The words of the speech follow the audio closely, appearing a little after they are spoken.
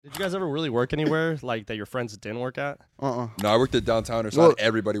Did you guys ever really work anywhere like that your friends didn't work at? No, I worked at downtown, so I had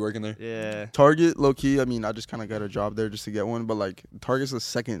everybody working there. Yeah. Target, low key. I mean, I just kind of got a job there just to get one, but like Target's the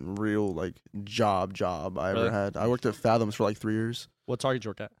second real like job I Really? ever had. I worked at Fathoms for like 3 years. What Target did you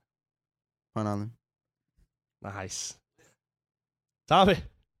work at? Pine Island. Nice. Tommy.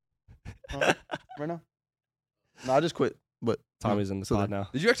 Right now? No, I just quit. But Tommy's in the so pod then- now.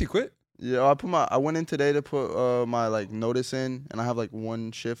 Did you actually quit? Yeah, I went in today to put my like notice in, and I have like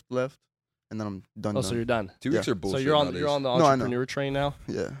one shift left, and then I'm done. Oh, so you're done. 2 weeks Yeah. are bullshit. So you're on nowadays. the No, I know. entrepreneur train now.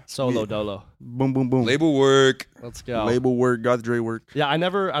 Yeah. Solo Yeah. dolo. Boom, boom, boom. label work. Let's go. Label work, got Dre work. Yeah, I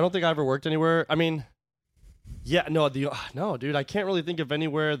don't think I ever worked anywhere. I mean, yeah, no, dude, I can't really think of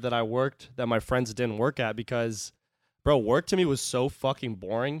anywhere that I worked that my friends didn't work at because, bro, work to me was so fucking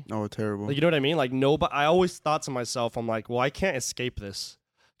boring. Oh, terrible. Like, you know what I mean? Like, I always thought to myself, I'm like, well, I can't escape this.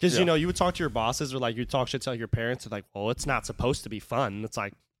 Because, Yeah. you would talk to your bosses or, like, you talk shit to like, your parents. They're like, well, it's not supposed to be fun. It's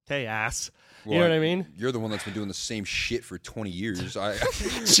like, okay, ass. You know what I mean? You're the one that's been doing the same shit for 20 years.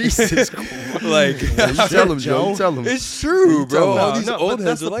 Jesus Christ. Like, You tell him, Joe. You tell him. it's true, bro. All these but old that's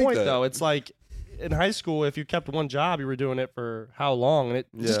heads the are like point, that. though. It's like, in high school, if you kept one job, you were doing it for how long? And it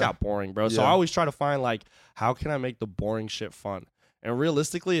just Yeah. got boring, bro. So Yeah. I always try to find, like, how can I make the boring shit fun? And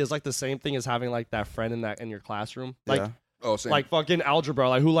realistically, it's like the same thing as having, like, that friend in your classroom. Like, Yeah. Oh, same. like fucking algebra.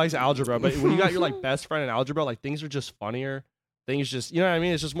 Like, who likes algebra? But when you got your, like, best friend in algebra, like, things are just funnier. Things just, you know what I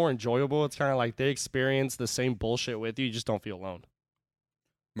mean? It's just more enjoyable. It's kind of like they experience the same bullshit with you. You just don't feel alone.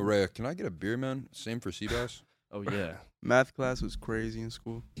 Maria, can I get a beer, man? Same for Seabass. Oh, yeah. Math class was crazy in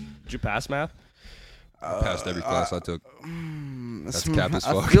school. Did you pass math? I passed every class I took. That's cap as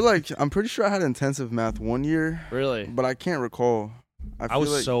I fuck. feel like I'm pretty sure I had intensive math one year, Really? but I can't recall. I feel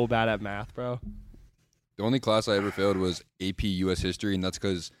was like, so bad at math, bro. The only class I ever failed was AP US History, and that's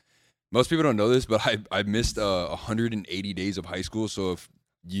because most people don't know this, but I missed 180 days of high school. So if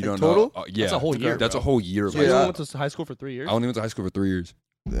you Like don't total? know, yeah, That's a whole year, That's bro. a whole year of So high you Yeah. school. only went to high school for 3 years? I only went to high school for 3 years.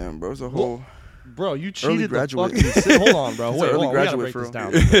 damn, bro, it's a whole. Bro, you cheated the graduate. fucking Hold on, bro. It's Wait, an hold early on. We gotta graduate break for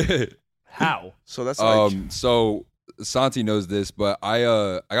this down. How? So that's like. So Santi knows this, but I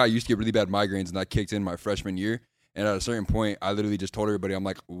got used to get really bad migraines, and that kicked in my freshman year. And at a certain point, I literally just told everybody, I'm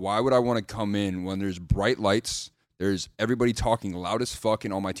like, why would I want to come in when there's bright lights, there's everybody talking loud as fuck,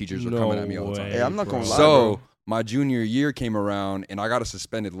 and all my teachers are coming at me all the time. Hey, I'm not gonna lie, So bro. my junior year came around, and I got a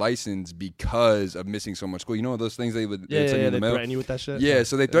suspended license because of missing so much school. You know those things they would Yeah, send you in they the mail? threaten you with that shit? Yeah,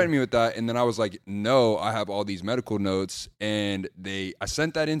 so they threatened me with that, and then I was like, no, I have all these medical notes, and I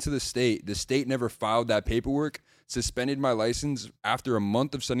sent that into the state. The state never filed that paperwork, suspended my license after a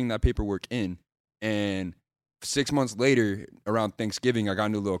month of sending that paperwork in, and 6 months later, around Thanksgiving, I got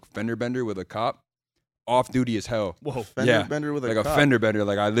into a little fender bender with a cop, off duty as hell. Whoa. Fender yeah, bender with a like cop. a fender bender.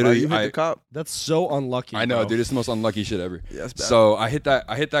 Like I Wow, literally, you hit the cop. That's so unlucky. I know, bro. dude. It's the most unlucky shit ever. Yeah, that's bad. So I hit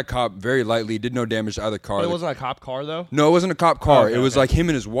that cop very lightly. Did no damage to either car. But it The- wasn't a cop car, though? no, it wasn't a cop car. Okay, it was okay. like him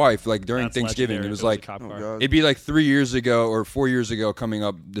and his wife. Like during That's Thanksgiving, legendary it was if like a cop Oh, car. God. it'd be like 3 years ago or 4 years ago coming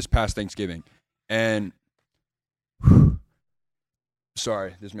up this past Thanksgiving. And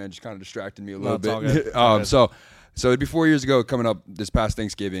sorry, this man just kind of distracted me a little it's all bit. good. It's all good. So it'd be 4 years ago coming up this past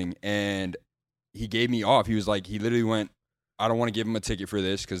Thanksgiving, and he gave me off. He was like, he literally went, I don't want to give him a ticket for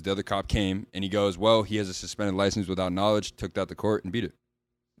this because the other cop came, and he goes, well, he has a suspended license without knowledge, took that to court and beat it.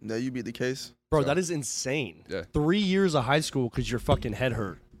 That you beat the case. Bro, So- that is insane. Yeah. 3 years of high school because your fucking head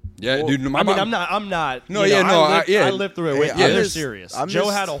hurt. Yeah, Well, dude. I'm not. No, you know, yeah, no, I lived through it. Hey, Wait, I yeah, they're missed- serious. I Joe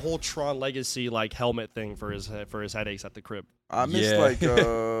missed- had a whole Tron Legacy like helmet thing for his headaches at the crib. I missed Yeah. like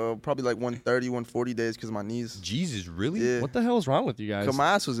probably like 130, 140 days because of my knees. Jesus, really? Yeah. What the hell is wrong with you guys? Cause my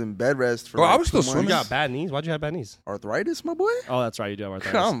ass was in bed rest for. Bro, I like was 2 still You months. got bad knees? Why'd you have bad knees? Arthritis, my boy. Oh, that's right. You do have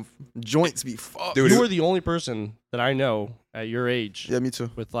arthritis. Come, joints be fucked. Dude, You are the only person that I know at your age Yeah, me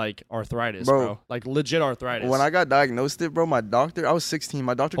too. with like arthritis, Bro. bro. Like legit arthritis. When I got diagnosed, bro, my doctor. I was 16.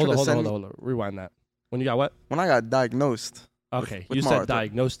 My doctor tried to send me. hold on. Rewind that. When you got what? When I got diagnosed. Okay, with you my said arthritis.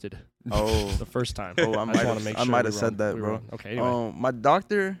 diagnosed Oh. the first time. Oh, I I might just want have- to make I sure. might we have said were that, we bro. were on. Okay, anyway. My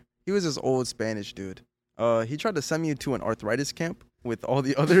doctor, he was this old Spanish dude. He tried to send me to an arthritis camp with all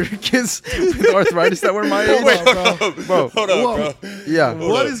the other kids with arthritis that were my age. Hold on, bro. Bro, Hold up, Whoa. bro. yeah,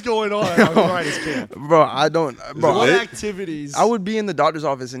 What is going on at arthritis camp? bro. I don't, bro. What lit? activities? I would be in the doctor's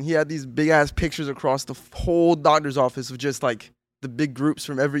office, and he had these big ass pictures across the whole doctor's office of just like the big groups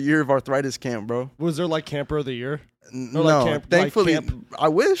from every year of arthritis camp, bro. Was there like camper of the year? No, like camp- like thankfully, camp- I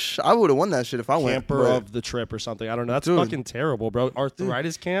wish I would have won that shit if I went. camper but of the trip or something. I don't know. That's Dude. fucking terrible, bro.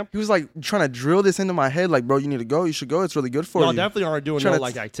 Arthritis camp. he was like trying to drill this into my head, like, bro, you need to go. You should go. It's really good for Y'all you. definitely aren't doing Trying no to-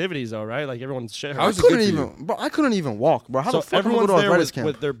 like activities though, right? Like everyone's shit. How's hurts. it couldn't good for even, bro. I couldn't even walk, bro. How So the fuck am I everyone's going to there arthritis with, camp?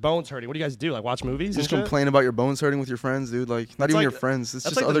 with their bones hurting. What do you guys do? Like watch movies? Just and shit? complain about your bones hurting with your friends, dude. Like, not That's even like- your friends. It's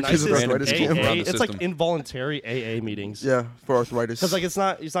That's just like other the kids with nicest arthritis random camp. people around AA. the It's like system. involuntary AA meetings. Yeah, for arthritis. Because like it's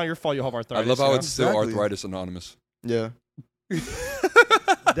not your fault you have I arthritis. love how you know? it's still Exactly. Arthritis Anonymous. yeah.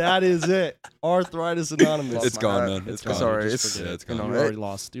 That is it. Arthritis Anonymous. It's my gone, hat. man. It's It's gone. alright. Just It's, forget Yeah, it. it's You gone. already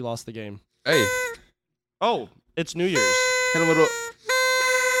lost. You lost the game. Hey, Oh, it's New Year's. hit a little.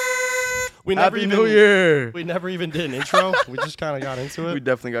 We never Happy even New Year. we never even did an intro. We just kind of got into We it.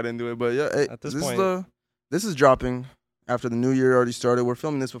 definitely got into it, but yeah. Hey, At this this point- is this is dropping after the New Year already started. We're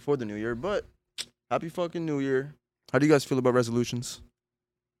filming this before the New Year, but happy fucking New Year. How do you guys feel about resolutions?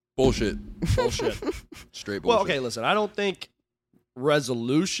 bullshit. Bullshit. Straight bullshit. Well, okay, listen. I don't think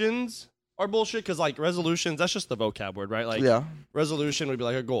resolutions are bullshit because like resolutions, that's just the vocab word, right? Like yeah, resolution would be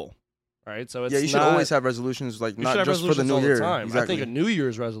like a goal, right? So it's yeah. You should not- always have resolutions, like you should not have just for the resolutions New all Year. time. Exactly. I think a New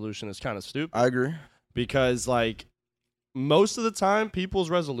Year's resolution is kind of stupid I agree. because like most of the time, people's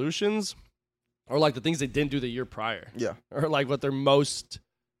resolutions are like the things they didn't do the year prior. Yeah. Or like what they're most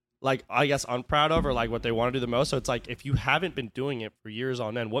like I guess unproud of or like what they want to do the most. So it's like if you haven't been doing it for years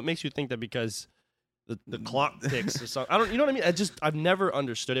on end, what makes you think that because the clock ticks or something? I don't you know what I mean? I've never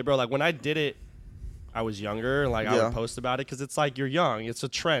understood it, bro. Like when I did it, I was younger and like I Yeah. would post about it because it's like you're young. It's a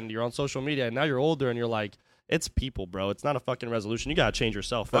trend. You're on social media and now you're older and you're like, it's people, bro. It's not a fucking resolution. You gotta change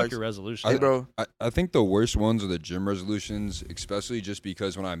yourself. Fuck Facts. your resolution. Hey, bro. I think the worst ones are the gym resolutions, especially just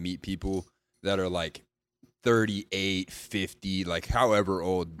because when I meet people that are like 38, 50, like however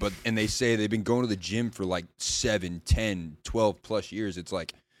old, but and they say they've been going to the gym for like 7, 10, 12 plus years, it's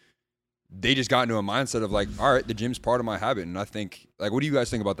like they just got into a mindset of like, all right, the gym's part of my habit. And I think, like, what do you guys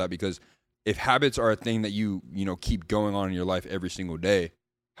think about that? Because if habits are a thing that you know, keep going on in your life every single day,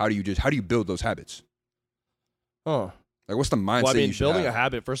 how do you build those habits? Huh. Like, what's the mindset Well, I mean, you should building a have?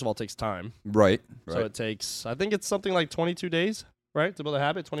 habit, first of all, takes time. Right. So it takes, I think it's something like 22 days, right? To build a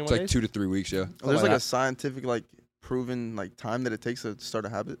habit, 21 It's like days? 2 to 3 weeks, yeah. There's like like that. a scientific, like proven, like time that it takes to start a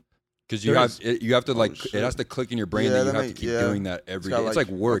habit. Because There you have to like shit. it has to click in your brain Yeah, that you that have to keep yeah. doing that every got, day. It's like,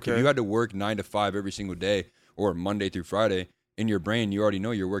 like work. If okay. you had to work 9 to 5 every single day or Monday through Friday, in your brain you already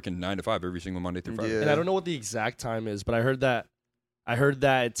know you're working 9 to 5 every single Monday through Friday. Yeah. And I don't know what the exact time is, but I heard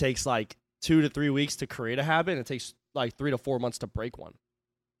that it takes like 2 to 3 weeks to create a habit, and it takes like 3 to 4 months to break one.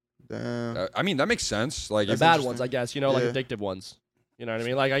 Damn. I mean that makes sense. Like The if bad interesting. ones, I guess, like Yeah. addictive ones. You know what I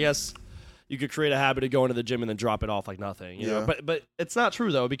mean? Like I guess you could create a habit of going to the gym and then drop it off like nothing. You know, Yeah. but it's not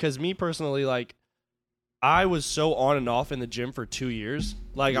true though, because me personally, like I was so on and off in the gym for 2 years.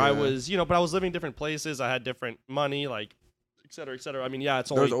 Like I Yeah. was, but I was living different places. I had different money, like et cetera, et cetera. I mean, yeah, it's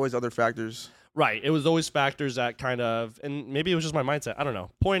There's only always other factors. right. It was always factors that kind of, and maybe it was just my mindset. I don't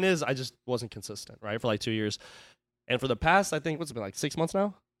know. Point is, I just wasn't consistent, right, for like 2 years. And for the past, I think, what's it been like 6 months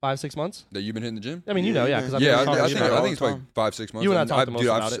now? 5, 6 months? that you've been hitting the gym? I mean, Yeah, yeah, yeah. because I've Yeah, been talking I to think you about all it. it's like time. 5, 6 months. You and I talked the most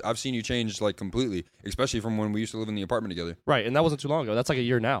about it. I've seen you change like completely, especially from when we used to live in the apartment together. Right, and that wasn't too long ago. That's like a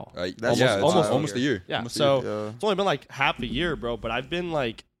year now. That's Yeah, it's almost almost a year. Yeah, Almost a so year. Yeah. it's only been like half a year, bro. But I've been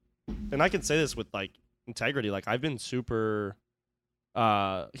like, and I can say this with like integrity. Like I've been super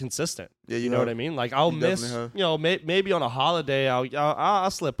consistent. Yeah, You know what I mean? Like I'll You miss, definitely have. maybe on a holiday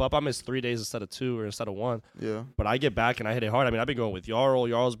I'll slip up. I miss 3 days instead of 2 or instead of 1. Yeah. But I get back and I hit it hard. I mean, I've been going with Jarl.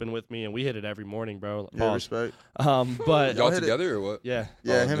 Jarl's been with me, and we hit it every morning, bro. Yeah, Pause. respect. But Y'all hit it. together or what? yeah,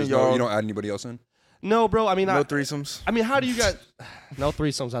 Yeah, him there's and no- y'all. You don't add anybody else in? no, bro. I mean, No threesomes. I mean, how do you guys? No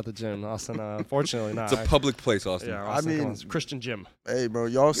threesomes at the gym, Austin. Unfortunately, not. It's a public place, Austin. Yeah, I Austin, come mean- on, it's a Christian gym. Hey, bro,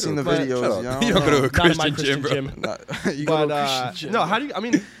 y'all seen the Man, shut videos? up. Y'all You don't go to a Not in my Christian Christian gym, gym. bro. You go But to a Christian gym. no, how do you? I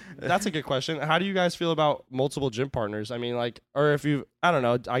mean, that's a good question. How do you guys feel about multiple gym partners? I mean, like, or if you, I don't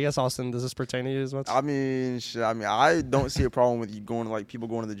know. I guess Austin, does this pertain to you as much? I mean, shit, I don't see a problem with you going to like people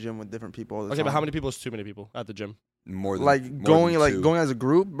going to the gym with different people all the Okay, time. but how many people is too many people at the gym? More than Like more than two. going as a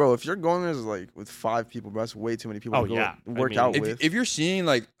group, bro. If you're going as like with 5 people, bro, that's way too many people Oh, to go yeah. I work mean, out if, with. if you're seeing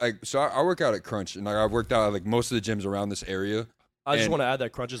like so I work out at Crunch and like I've worked out at like most of the gyms around this area. I just And- want to add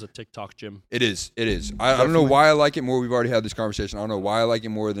that Crunch is a TikTok gym. It is. I don't know Definitely. why I like it more. We've already had this conversation. I don't know why I like it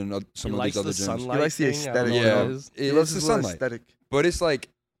more than some He of likes these other the gyms. sunlight. He likes the thing. I don't aesthetic, know what Yeah. it is. he It's loves the his little sunlight. aesthetic. But it's like,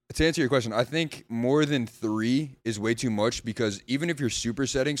 to answer your question, I think more than 3 is way too much because even if you're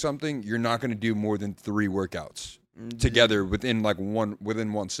supersetting something, you're not going to do more than 3 workouts together within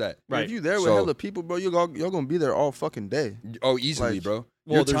one set. Right. If you there with So- hella people, bro, y'all gonna be there all fucking day. Oh, easily, Like, bro.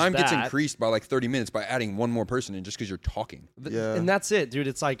 well, Your there's time gets that. increased by like 30 minutes by adding one more person in just because you're talking. Yeah. And that's it, dude.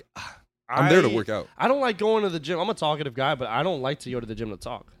 It's like, I'm there to work out. I don't like going to the gym. I'm a talkative guy, but I don't like to go to the gym to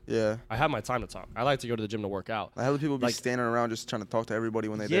talk. Yeah. I have my time to talk. I like to go to the gym to work out. I have people be Like- standing around just trying to talk to everybody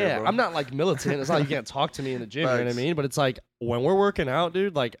when they're Yeah, there, bro. I'm not like militant. It's not like you can't talk to me in the gym. You know what I Facts. mean? But it's like when we're working out,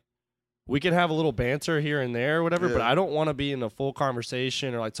 dude. Like we can have a little banter here and there, or whatever. But Yeah. I don't want to be in a full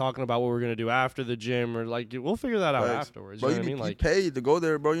conversation or like talking about what we're gonna do after the gym or like we'll figure that out Facts. afterwards. Bro, You know what I you mean? Like, paid to go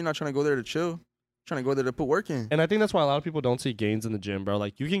there, bro. You're not trying to go there to chill. You're trying to go there to put work in. and I think that's why a lot of people don't see gains in the gym, bro.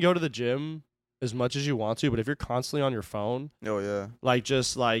 Like you can go to the gym as much as you want to, but if you're constantly on your phone, Oh, yeah. like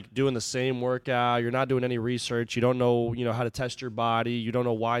just like doing the same workout, you're not doing any research, you don't know, how to test your body, you don't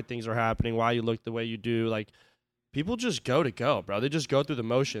know why things are happening, why you look the way you do, like people just go, bro. They just go through the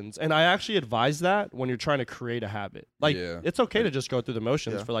motions. And I actually advise that when you're trying to create a habit. Like Yeah. it's okay to just go through the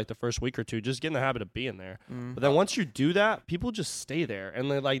motions Yeah. for like the first week or two, just get in the habit of being there. Mm. But then once you do that, people just stay there.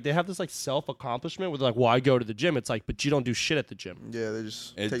 And they have this like self-accomplishment where they're like, well, I go to the gym. It's like, but you don't do shit at the gym. Yeah, they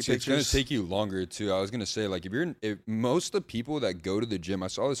just take It's pictures. going to take you longer too. I was going to say, like, if most of the people that go to the gym, I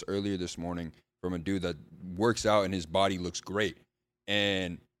saw this earlier this morning from a dude that works out and his body looks great,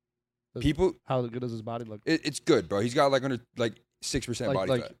 and people, How good does his body look? it's good, bro. He's got like under like 6%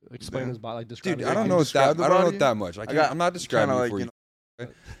 body fat. Explain Yeah. his body, like describe Dude, his I don't body. know if describe that. the I don't know body? if that much. I'm not describing kinda it for like, you.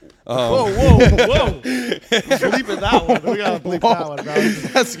 Whoa, Um, whoa! Bleep it that one. We gotta bleep that one, bro.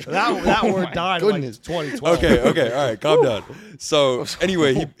 That's That oh word my died goodness. in like 2012. okay, all right, calm down. So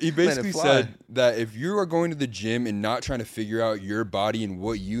anyway, he basically fly. said that if you are going to the gym and not trying to figure out your body and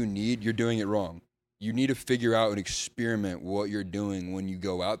what you need, you're doing it wrong. You need to figure out and experiment what you're doing when you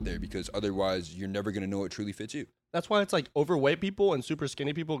go out there, because otherwise you're never going to know what truly fits you. That's why it's like overweight people and super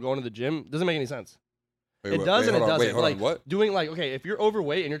skinny people going to the gym doesn't make any sense. Wait, It what- does wait, and it hold on, doesn't. Wait, hold like on, what? doing like okay, if you're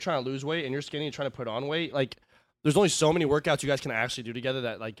overweight and you're trying to lose weight and you're skinny and trying to put on weight, like there's only so many workouts you guys can actually do together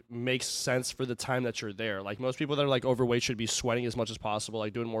that like makes sense for the time that you're there. Like most people that are like overweight should be sweating as much as possible,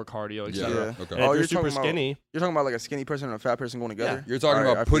 like doing more cardio, etc. Yeah. Yeah. Okay. And Oh, if you're you're super talking about- skinny, You're talking about like a skinny person and a fat person going together? You're talking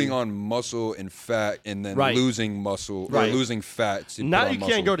Alright, about I feel putting you. on muscle and fat and then Right. losing muscle Right. or losing fat. To now put on you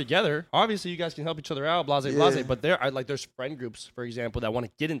muscle. can't go together. Obviously, you guys can help each other out, blase, Yeah. blase. But there's friend groups, for example, that want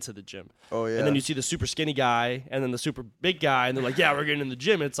to get into the gym. Oh, yeah. And then you see the super skinny guy and then the super big guy, and they're like, "Yeah, we're getting in the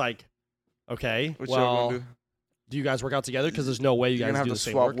gym." It's like, okay, What y'all gonna well, do? do you guys work out together? Because there's no way you You're guys gonna have do to the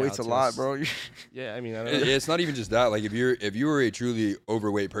same swap workouts. weights a It's- lot, bro. Yeah, I mean, I don't know. It's not even just that. Like if you were a truly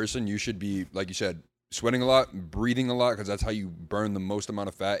overweight person, you should be, like you said, sweating a lot, breathing a lot, because that's how you burn the most amount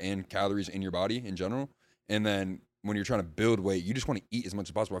of fat and calories in your body in general. And then when you're trying to build weight, you just want to eat as much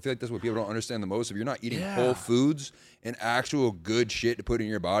as possible. I feel like that's what people don't understand the most. If you're not eating Yeah. whole foods and actual good shit to put in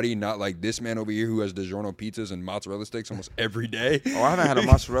your body, not like this man over here who has DiGiorno pizzas and mozzarella sticks almost every day. Oh, I haven't had a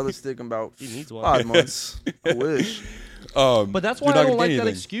mozzarella stick in about He needs one. 5 months. I wish. But that's you're why I not don't gonna like get that anything.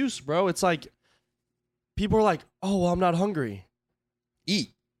 excuse, bro. It's like people are like, "Oh, well, I'm not hungry."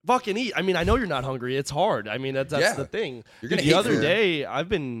 Eat. Fucking eat. I mean, I know you're not hungry. It's hard. I mean, that's Yeah. the thing. You're gonna The hate other food. day, I've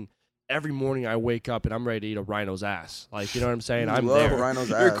been every morning I wake up and I'm ready to eat a rhino's ass. Like, you know what I'm saying? You I'm love there. Rhino's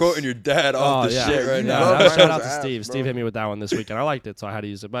You're ass. quoting your dad off the yeah. shit right you Yeah, now. love that was- shout Rhino's out to ass, Steve. bro. Steve hit me with that one this weekend. I liked it, so I had to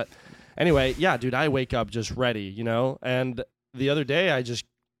use it. But anyway, yeah, dude, I wake up just ready, you know? And the other day, I just,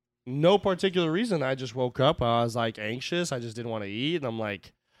 no particular reason, I just woke up. I was like anxious. I just didn't want to eat. And I'm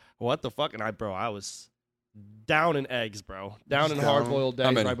like, what the fuck? And I was down in eggs, bro. Down in Just hard down. boiled How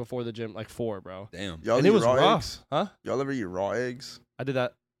eggs many? right before the gym, like 4, bro. Damn. Y'all And eat it was raw rough. eggs? Huh? Y'all ever eat raw eggs? I did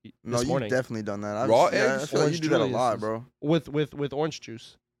that No, this morning you've definitely done that. Raw I eggs? feel like Orange you do that a Julius lot, is- bro. with orange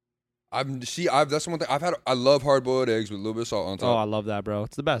juice. That's one thing I love hard boiled eggs with a little bit of salt on Oh, I top. love that, bro.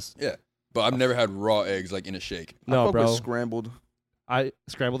 It's the best. Yeah. But I've never had raw eggs like in a shake. I No, fuck with bro. scrambled. I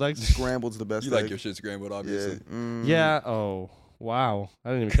scrambled eggs. Scrambled's the best You like egg. your shit scrambled, Yeah. obviously. Yeah. Oh, wow. I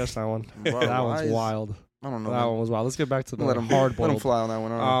didn't even catch that one. Bro, that why one's is- wild. I don't know. That man. one was wild. Let's get back to the Let him hard Let him boiled. fly on that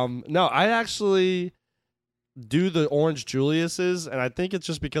one. No, I actually do the orange Julius's, and I think it's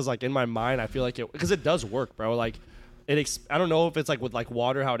just because like in my mind I feel like because it does work, bro. Like I don't know if it's like with like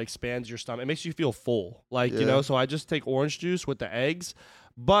water how it expands your stomach. It makes you feel full, like you Yeah. know. So I just take orange juice with the eggs.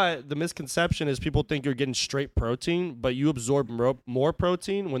 But the misconception is people think you're getting straight protein, but you absorb more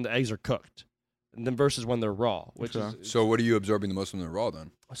protein when the eggs are cooked, and then versus when they're raw. Which Okay. is So what are you absorbing the most from the raw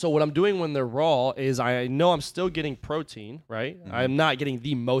then? so what I'm doing when they're raw is I know I'm still getting protein, right? Mm-hmm. I'm not getting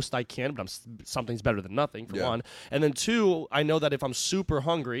the most I can, but something's better than nothing for Yeah. one. And then 2, I know that if I'm super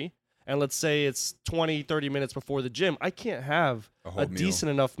hungry and let's say it's 20, 30 minutes before the gym, I can't have A whole a meal. decent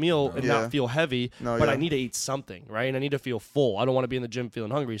enough meal and Yeah. not feel heavy, No, but I yeah. need to eat something, right? And I need to feel full. I don't want to be in the gym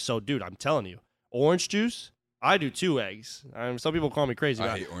feeling hungry. So, dude, I'm telling you, orange juice, I do 2 eggs. Some people call me crazy. I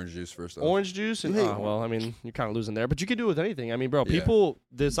but hate orange juice first off. Orange juice and You hate well, I mean, you're kind of losing there, but you can do it with anything. I mean, bro, Yeah. people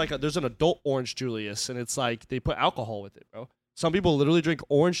there's an adult orange Julius, and it's like they put alcohol with it, bro. Some people literally drink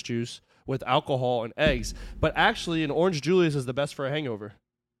orange juice with alcohol and eggs. But actually, an orange Julius is the best for a hangover.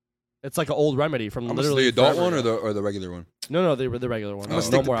 It's like an old remedy from literally the adult forever one ago. or the regular one? No, the regular one. I'm No, gonna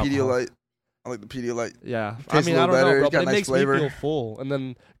stick no to more alcohol. Pedialyte. I like the Pedialyte. Yeah, I Tastes mean, a I little don't know, better. bro, It's got but it nice makes flavor. me feel full. And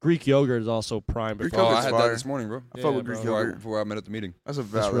then Greek yogurt is also prime. Greek before. Oh, I yogurt's had fire. that this morning, bro. I fuck with bro. Greek Before yogurt. I met at the meeting. That's a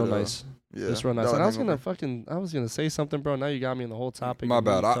That's valid. real nice. Yeah, That's real nice. valid And hangover. I was gonna say something, bro. Now you got me in the whole topic. My and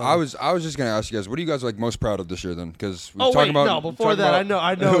bad. you I tell me. was just gonna ask you guys, what are you guys like most proud of this year then? Because Oh wait, no. Before that, I know.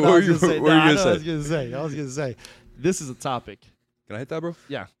 What What I were was you- gonna say. what were you Nah, I gonna know what I was say? gonna say. I was gonna say, this is a topic. Can I hit that, bro?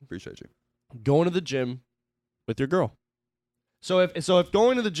 Yeah, Appreciate you. going to the gym with your girl. So if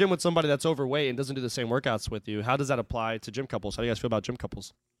going to the gym with somebody that's overweight and doesn't do the same workouts with you, how does that apply to gym couples? How do you guys feel about gym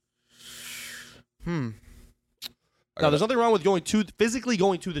couples? Now, there's nothing wrong with physically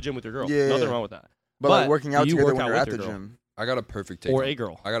going to the gym with your girl. Yeah, Nothing yeah. wrong with that. But like But working do out you together work when out you're with at the your girl? gym. I got a perfect take. Or on a this.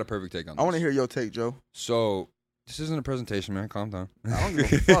 girl. I got a perfect take on this. I want to hear your take, Joe. So this isn't a presentation, man. Calm down. I don't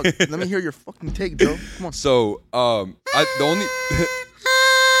give a fuck. Let me hear your fucking take, Joe. Come on. So the only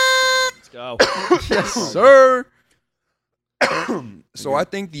Let's go. Yes, sir. so I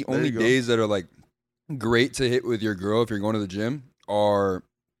think the There only you go. days that are like great to hit with your girl if you're going to the gym are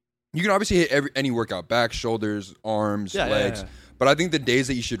you can obviously hit any workout, back, shoulders, arms, legs. Yeah. But I think the days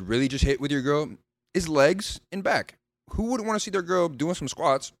that you should really just hit with your girl is legs and back. Who wouldn't want to see their girl doing some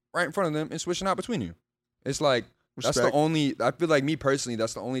squats right in front of them and switching out between you? It's like that's the Respect. only. I feel like me personally,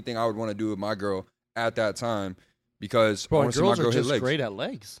 that's the only thing I would want to do with my girl at that time because I Bro, want and to see my girls girl are hit just legs. great at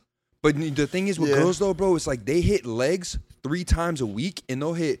legs. But the thing is with Yeah. girls though, bro, it's like they hit legs 3 times a week and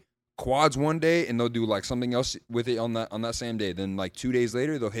they'll hit quads one day and they'll do like something else with it on that same day. Then like 2 days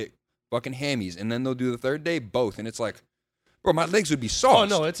later they'll hit fucking hammies and then they'll do the third day both. And it's like, bro, my legs would be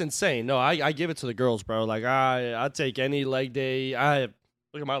soft. Oh no, it's insane. No, I give it to the girls, bro. Like I take any leg day.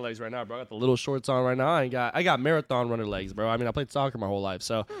 Look at my legs right now, bro. I got the little shorts on right now. I got marathon runner legs, bro. I mean, I played soccer my whole life,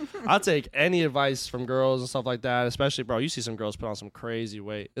 so I'll take any advice from girls and stuff like that. Especially, bro, you see some girls put on some crazy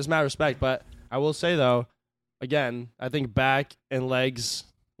weight. It's mad respect, but I will say though, again, I think back and legs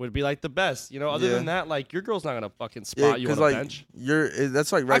would be like the best. You know, other Yeah. than that, like your girl's not gonna fucking Yeah, spot you on because a like bench.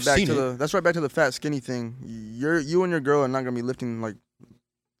 that's like right I've back seen to it. that's right back to the fat skinny thing. You and your girl are not gonna be lifting like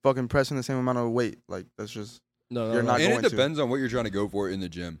fucking pressing the same amount of weight. Like that's just No, you're not and going it to. depends on what you're trying to go for in the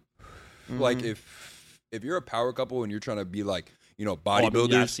gym. Like Mhm. if you're a power couple and you're trying to be like, you know, Oh, I mean,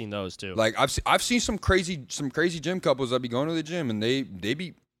 bodybuilders. yeah, I've seen those too. Like I've seen some crazy gym couples that be going to the gym and they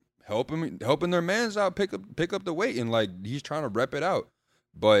be helping their mans out pick up the weight and like he's trying to rep it out.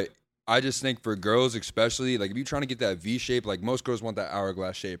 But I just think for girls especially, like if you're trying to get that V shape, like most girls want that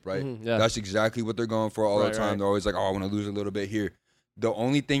hourglass shape, right? Mhm, yeah. That's exactly what they're going for all Right, the time. right. They're always like, oh, I want to lose a little bit here. The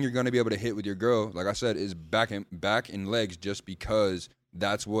only thing you're going to be able to hit with your girl, like I said, is back and legs, just because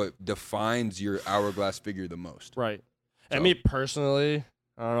that's what defines your hourglass figure the most. Right. So- And me personally,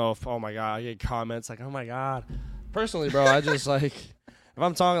 I don't know if, oh my God, I get comments like, oh my God. Personally, bro, I just like, if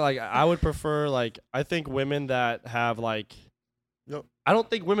I'm talking like, I would prefer like, I think women that have like, Yep. I don't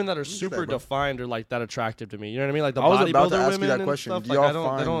think women that are get that, super bro. defined are like that attractive to me. You know what I mean? Like the I was about to bodybuilder ask you women that and question. stuff. Do Like y'all I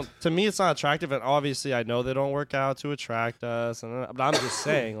don't, they find- don't. To me, it's not attractive, and obviously, I know they don't work out to attract us. But I'm just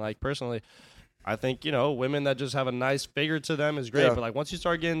saying, like personally, I think women that just have a nice figure to them is great. Yeah. But like once you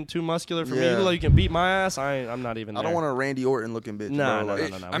start getting too muscular for Yeah. me, like you can beat my ass. I'm not even. I don't want a Randy Orton looking bitch. Nah, bro. nah,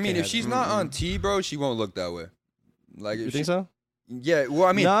 Like, nah, nah. I mean, we if can't she's have not on T, bro, she won't look that way. Like, You if think she- so? Yeah. Well,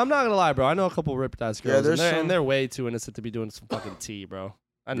 I mean, No, I'm not gonna lie, bro. I know a couple ripped ass Yeah, girls, there's and, they're, some- and they're way too innocent to be doing some fucking tea, bro.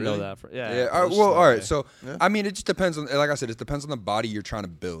 I know Really? that for yeah. there's Well, just no all right. way. So, Yeah. I mean, it just depends on. Like I said, it depends on the body you're trying to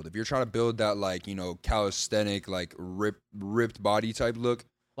build. If you're trying to build that, like calisthenic, like ripped body type look.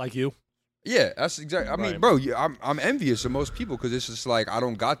 like you. Yeah, that's exactly. I mean, Right. bro, I'm envious of most people because it's just like I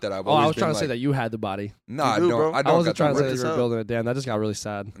don't got that. I've Oh, always I was been trying to say like, that you had the body. Nah, You do, bro. I I don't. wasn't got trying to say that that this you were up. building it. Damn, that just got really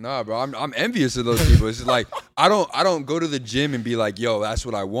sad. Nah, bro, I'm envious of those people. It's just like I don't go to the gym and be like, yo, that's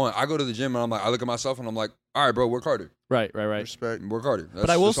what I want. I go to the gym and I'm like, I look at myself and I'm like, all right, bro, work harder, Right. respect. work harder. But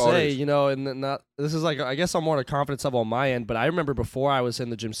I will that's all it say, is. and not this is like I guess I'm more on a confidence level on my end. But I remember before I was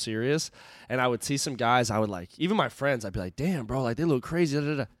in the gym serious, and I would see some guys. I would like even my friends. I'd be like, damn, bro, like they look crazy. Da,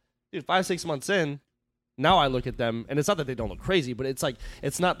 da, da. Dude, 5-6 months in, now I look at them, and it's not that they don't look crazy, but it's like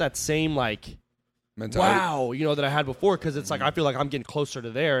it's not that same like. Mentality. Wow, that I had before because it's like I feel like I'm getting closer to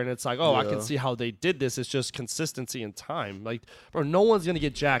there, and it's like, oh, I Yeah. can see how they did this. It's just consistency and time. Like, bro, no one's gonna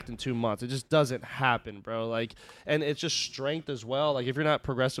get jacked in 2 months. It just doesn't happen, bro. Like, and it's just strength as well. Like, if you're not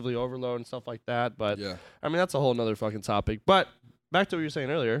progressively overload and stuff like that. But Yeah. I mean, that's a whole nother fucking topic. But back to what you were saying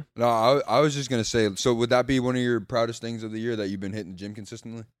earlier. No, I was just gonna say. So would that be one of your proudest things of the year that you've been hitting the gym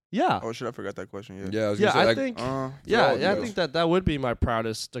consistently? Yeah, Oh shit, I forgot that question. Yeah. Yeah, I was yeah. gonna say, I like, think. For Yeah, all yeah, I girls. think that would be my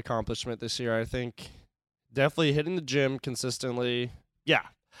proudest accomplishment this year. I think definitely hitting the gym consistently. Yeah,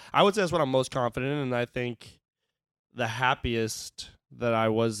 I would say that's what I'm most confident in, and I think the happiest that I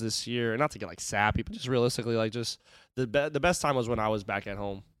was this year, and not to get like sappy, but just realistically, like just the best time was when I was back at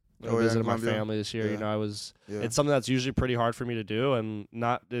home. Visiting my family this year. Yeah. You know, I was. Yeah. It's something that's usually pretty hard for me to do, and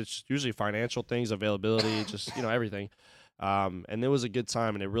not. It's usually financial things, availability, just everything. And it was a good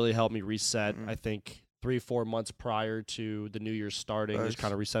time, and it really helped me reset. I think 3-4 months prior to the new year starting, just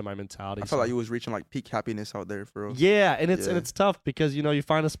kind of reset my mentality. I felt like you was reaching like peak happiness out there for real. Yeah, and it's tough because you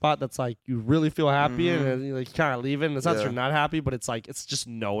find a spot that's like you really feel happy and then you kind of leave it. And it's not that you're not happy, but it's like it's just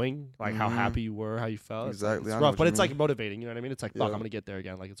knowing like how happy you were, how you felt. Exactly, it's rough, but it's like motivating. You know what I mean? It's like fuck, I'm gonna get there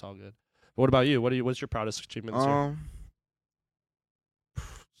again. Like it's all good. But what about you? What's your proudest achievement this year?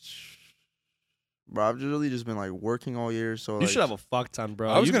 Bro, I've really just been like working all year, so you should have a fuck ton, bro.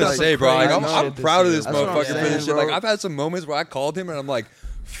 I was You've gonna done say, some bro, like, crazy I'm shit this proud of year. this That's what I'm motherfucker for saying, this shit. bro. Like, I've had some moments where I called him and I'm like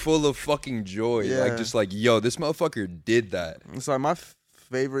full of fucking joy. Yeah. Like, just like, yo, this motherfucker did that. It's like my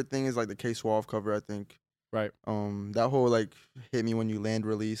favorite thing is like the K-Suave cover, I think. Right. That whole like hit me when you land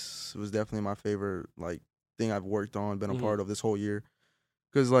release was definitely my favorite like thing I've worked on, been a part of this whole year.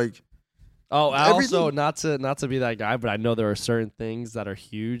 Cause like also not to be that guy, but I know there are certain things that are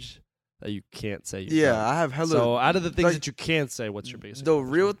huge that you can't say. I have hella. So out of the things like, that you can say, what's your basic? The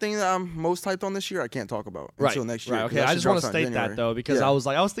real thing that I'm most hyped on this year, I can't talk about until next year. Right. 'cause Okay. that I shit just want to drops out in state that January. though because I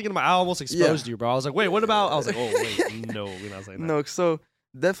was thinking about I almost exposed you, bro. I was like, wait, what about? I was like, oh wait, no, we're not saying that. No, so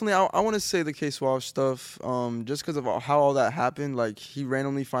definitely I want to say the K-Suave stuff. Just because of how all that happened, like he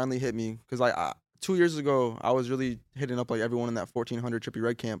randomly finally hit me because like 2 years ago I was really hitting up like everyone in that 1400 Trippy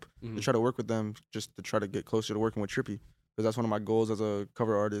Red camp to try to work with them, just to try to get closer to working with Trippy. Because that's one of my goals as a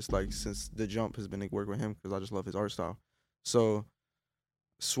cover artist, like since the jump has been to work with him because I just love his art style. So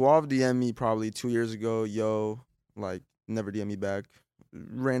Suave DM'd me probably 2 years ago, yo, like never DM me back.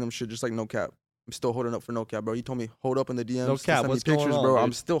 Random shit, just like no cap. I'm still holding up for no cap, bro. He told me hold up in the DMs. No cap, send what's me pictures, going on, bro. dude?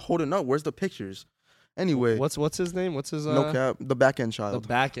 I'm still holding up. Where's the pictures? Anyway, What's his name? What's his no cap, the back end the child.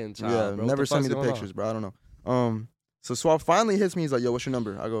 back end child? Yeah, bro. never What send me fuck's the going pictures, bro. I don't know. So Suave finally hits me. He's like, yo, what's your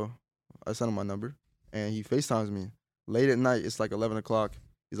number? I sent him my number, and he FaceTimes me. Late at night, it's like 11 o'clock.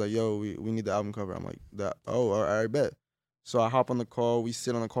 He's like, yo, we need the album cover. I'm like, all right, bet. So I hop on the call. We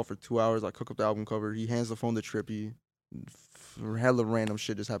sit on the call for 2 hours. I cook up the album cover. He hands the phone to Trippy. Hella random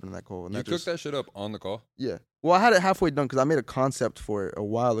shit just happened in that call. And You cooked that shit up on the call? Yeah. Well, I had it halfway done because I made a concept for it a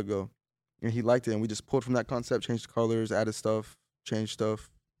while ago. And he liked it. And we just pulled from that concept, changed the colors, added stuff, changed stuff,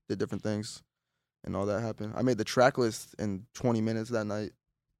 did different things. And all that happened. I made the track list in 20 minutes that night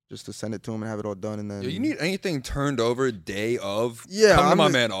just to send it to him and have it all done. And then Yo, you need anything turned over day of? Yeah, Come to I'm my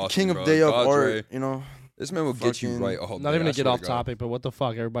the man Austin, king of bro. day of God's art, Ray. you know. This man will get you Fucking- right all day. Not even I to get swear off God. topic, but what the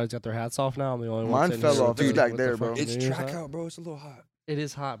fuck? Everybody's got their hats off now. I'm the only one. Mine sitting fell here off. with It's the- back with there, the bro. fucking It's New Year's track hat. out, bro. It's a little hot. It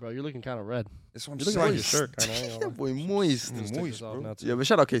is hot, bro. You're looking kind of red. That's what I'm You're looking saying. like your shirt, kind Yeah, of. boy, moist. Moist, bro. Yeah, but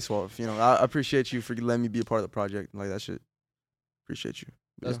shout out K-Suave. You know, I appreciate you for letting me be a part of the project. Like that shit. Appreciate you.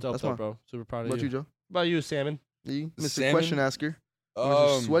 But That's yeah, dope, though, mine. bro. Super proud What of about you, you. Joe? What about you, Salmon? You, Mr. Salmon? Question Asker.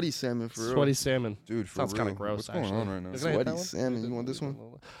 Mr. Sweaty salmon for real. Sweaty salmon. Dude, for Sounds kind real. of gross. What's going actually. on right now? You're gonna hit that Sweaty one? salmon. You want this one?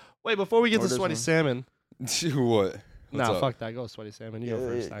 Wait, before we get Or to this sweaty one? salmon. What? What's Nah, up? fuck that. Go sweaty salmon. You go Yeah,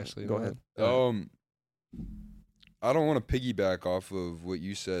 first. yeah, Actually, go ahead. I don't want to piggyback off of what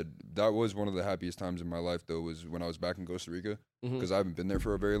you said. That was one of the happiest times in my life, though, was when I was back in Costa Rica Mhm. because I haven't been there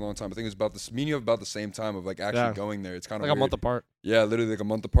for a very long time. I think it was about the same time of like actually Yeah. going there. It's kind of Like a month apart. Yeah, literally like a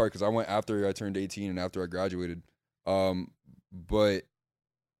month apart because I went after I turned 18 and after I graduated. But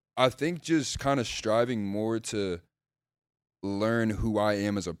I think just kind of striving more to learn who I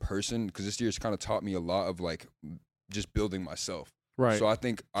am as a person because this year's kind of taught me a lot of like just building myself. Right. So I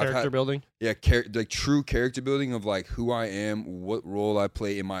think I've Character had building. like true character building of like who I am, what role I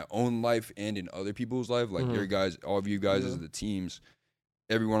play in my own life and in other people's life. Like Mhm. your guys, all of you guys as the teams,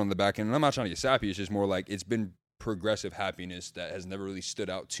 everyone on the back end. And I'm not trying to get sappy. It's just more like it's been progressive happiness that has never really stood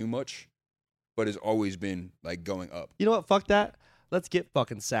out too much, but has always been like going up. You know what? Fuck that. Let's get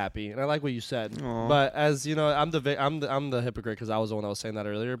fucking sappy. And I like what you said. Aw. But as you know, I'm the hypocrite because I was the one that was saying that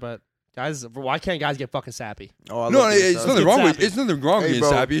earlier. But guys, why can't guys get fucking sappy? Oh, I No, love this it's stuff. nothing Get wrong with sappy. it's nothing wrong with Hey, being bro,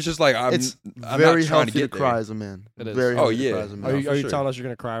 sappy. It's just like I'm It's I'm very not trying healthy to to get cry there. as a man. It is. Very Oh, healthy to yeah. cry as a man. Are you for sure. telling us you're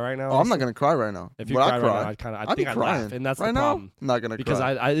gonna cry right now? Oh, I'm not gonna cry right now. If you Would cry I right cry? now, I'd kind of. I I'd think be I'd crying. laugh, and that's right the now, problem. not gonna Because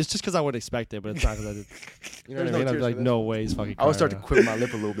cry. it's just because I would expect it, but it's not because I did. You know There's what I mean? no I'd be tears like, for this. no way he's fucking. I would start to crying quiver my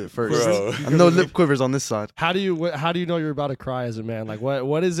lip a little bit first. Bro. I know lip quivers on this side. How do you know you're about to cry as a man? Like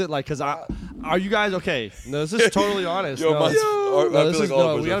what is it like? Because are you guys okay? No, this is totally honest. Yo, no, mine's- I no, this feel is like all of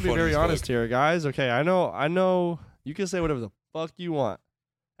no. us We are gotta be funny very as fuck. honest here, guys. Okay, I know. You can say whatever the fuck you want.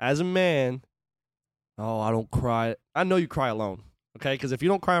 As a man, I don't cry. I know you cry alone. Okay, because if you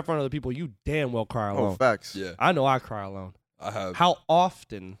don't cry in front of other people, you damn well cry alone. Oh, facts. Yeah. I know I cry alone. I have. How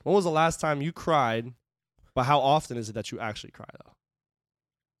often? When was the last time you cried? But how often is it that you actually cry though?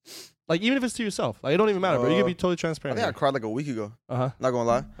 Like even if it's to yourself, like it don't even matter, bro. You can be totally I transparent. think I cried like a week ago. Not Not gonna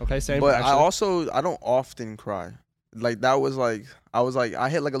lie. Okay, same. But actually. I don't often cry. Like that was like I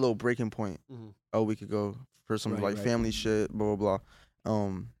hit like a little breaking point Mhm. a week ago for some Right, like right. family shit, blah blah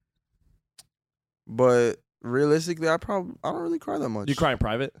blah. But realistically, I don't really cry that much. You cry in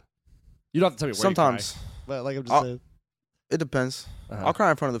private? You don't have to tell me where Sometimes. you cry. But like I'm just I'll- saying. It depends. Uh-huh. I'll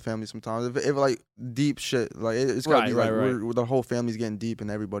cry in front of the family sometimes. If like deep shit, like it's gotta be Right, like right. the whole family's getting deep and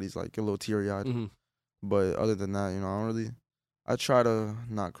everybody's like a little teary eyed. Mhm. But other than that, I don't really. I try to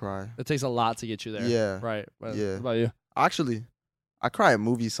not cry. It takes a lot to get you there. Yeah. Right. What Yeah. about you? Actually, I cry at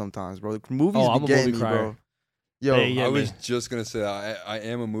movies sometimes, bro. Movies Oh, I'm be a getting movie me, crier. bro. Yo, Hey, yeah. I was man. just gonna say I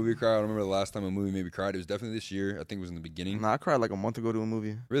am a movie crier. I don't remember the last time a movie made me cry. It was definitely this year. I think it was in the beginning. nah, I cried like a month ago to a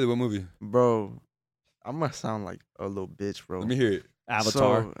movie, Really, what movie? bro. I'm gonna sound like a little bitch, bro. Let me hear it.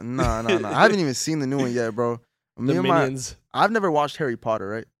 Avatar. So, nah. I haven't even seen the new one yet, bro. Me the and my, Minions. I've never watched Harry Potter,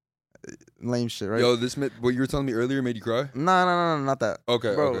 right? Lame shit, right? Yo, what you were telling me earlier made you cry? Nah, not that.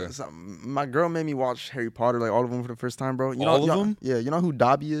 Okay, Bro, okay. my girl made me watch Harry Potter, like all of them for the first time, bro. You know, All of you know- them? Yeah, you know who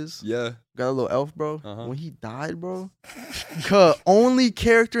Dobby is? Yeah. Got a little elf, bro. Uh-huh. When he died, bro, only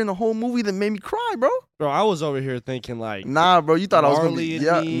character in the whole movie that made me cry, bro. Bro, I was over here thinking like Nah, bro, you thought I was gonna Marley be? and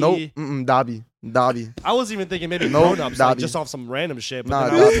Yeah, me. nope. Dobby. I was even thinking maybe No, grown ups, like Dobby. just off some random shit. But Nah,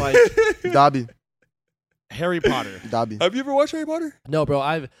 then I was like Dobby. Harry Potter. Dobby. Have you ever watched Harry Potter? No, bro,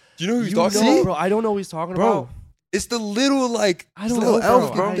 Do you know who he's you talking know, about? bro. I don't know what he's talking Bro. about. It's the little like I don't little know,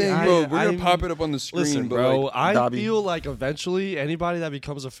 elf bro. thing, I- bro. We're I'm- gonna pop it up on the screen, Listen, but bro, like, I Dobby. feel like eventually anybody that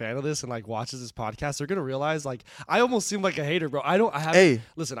becomes a fan of this and like watches this podcast, they're gonna realize like I almost seem like a hater, bro. I have Hey,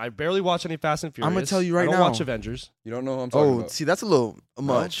 listen, I barely watch any Fast and Furious. I'ma tell you right I don't now. watch Avengers. you don't know who I'm talking about. see, that's a little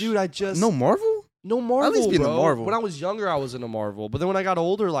much. Dude, I just No Marvel? No Marvel, At least be in the bro. Marvel. When I was younger, I was into Marvel. But then when I got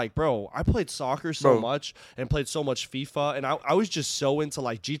older, like, bro, I played soccer so Bro. much and played so much FIFA. And I was just so into,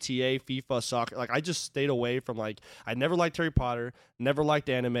 like, GTA, FIFA, soccer. Like, I just stayed away from, like, I never liked Harry Potter, never liked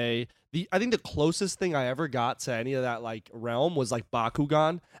anime. I think the closest thing I ever got to any of that, like, realm was, like,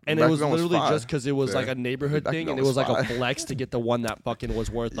 Bakugan. And it was Bakugan was literally fire. just because it was, Fair. like, a neighborhood Bakugan thing. And it was was, like, a fire. flex to get the one that fucking was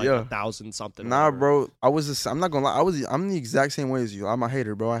worth, like, Yeah. 1,000 something. or Nah, whatever. bro. I'm not gonna lie. I'm the exact same way as you. I'm a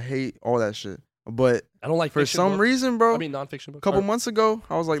hater, bro. I hate all that shit. But I don't like for fiction some books. reason, bro, I mean, nonfiction books. a couple Or- months ago,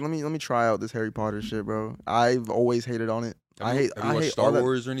 I was like, let me try out this Harry Potter shit, bro. I've always hated on it. Have you watched hate Star all that.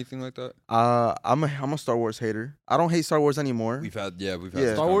 Wars or anything like that? I'm a Star Wars hater. I don't hate Star Wars anymore We've had Yeah.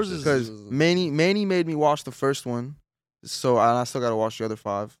 this Star Wars is- conversation. because Manny made me watch the first one, so I still gotta watch the other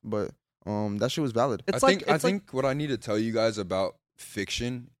 5. But that shit was valid. It's I like, think I it's like think what I need to tell you guys about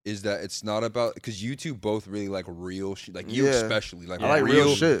fiction is that it's not about because you two both really like real shit, like you Yeah. especially like I like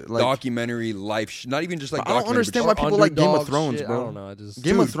real shit. Like documentary life, not even just like. I don't documentary, understand but why people like Game of underdog Thrones, shit. bro. I don't know. I just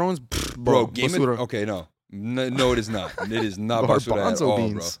Game of Dude. Thrones, bro. Game basura. of okay, no, it is not. It is not basura at Garbanzo all,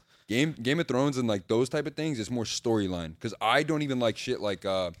 beans. bro. Game of Thrones and like those type of things is more storyline because I don't even like shit like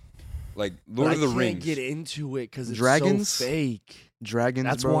Lord But of the I Rings. can't get into it because it's Dragons? so fake. Dragons,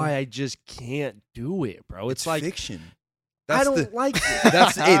 That's bro. why I just can't do it, bro. It's like fiction. I That's don't the, like it.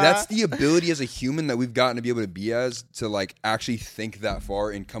 that's the ability as a human that we've gotten to be able to be as to like actually think that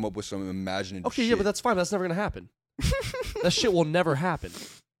far and come up with some imaginative Okay, shit. yeah, but that's fine. That's never gonna happen. That shit will never happen.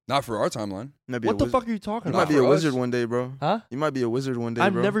 not for our timeline. Might be What a the wizard. fuck are you talking You about? might be for a us. wizard one day, bro. Huh? You might be a wizard one day,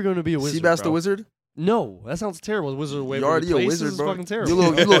 I'm bro. never gonna be a wizard. Seabass bro. the wizard. No, that sounds terrible. Wizard way You're already a wizard, is bro. fucking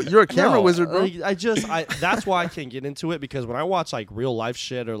terrible. You're a camera No, wizard, bro. like, that's why I can't get into it because when I watch like real life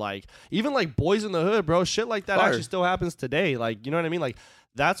shit or like even like Boys in the Hood, bro, shit like that Fire. actually still happens today. Like, you know what I mean? Like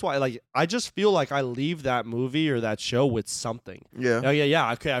that's why like I just feel like I leave that movie or that show with something. Yeah.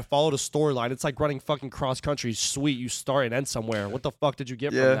 Yeah. Okay, I followed a storyline. It's like running fucking cross country. Sweet, you start and end somewhere. What the fuck did you get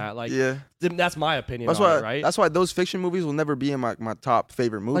from that? Like, yeah. that's my opinion That's on why. it, right? That's why those fiction movies will never be in my top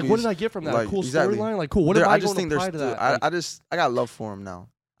favorite movies. like, what did I get from that? Like, a cool exactly. storyline? Like, cool. What There- am I just going think to there's. apply to that? Like, I got love for them now.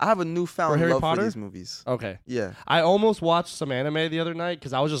 I have a newfound For Harry love Potter? for these movies. okay. Yeah. I almost watched some anime the other night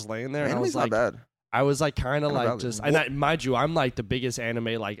because I was just laying there and I Anime's was not like, bad. I was like kind of Kinda like valid. just, and mind you, I'm like the biggest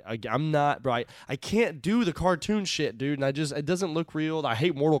anime. Like I'm not, bro. I can't do the cartoon shit, dude. And it doesn't look real. I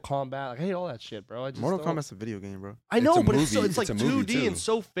hate Mortal Kombat. Like, I hate all that shit, bro. I just Mortal don't- Kombat's a video game, bro. I know, It's a but it's movie. like It's a movie, 2D too. and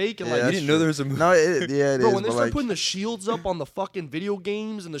so fake and Yeah, like. you that's didn't know there was a movie. No, yeah, it Bro, is. when they but start like, putting the shields up on the fucking video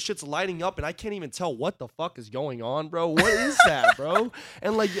games and the shit's lighting up and I can't even tell what the fuck is going on, bro. What is that, bro?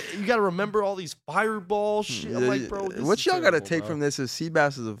 And like you got to remember all these fireball shit. I'm like, bro, this what is y'all gotta terrible, take bro. from this is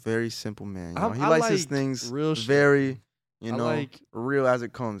Seabass is a very simple man. You know? I He likes his like things real shit. very, You I know, like- real as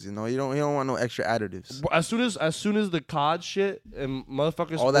it comes. You know, you don't want no extra additives. As soon as the COD shit and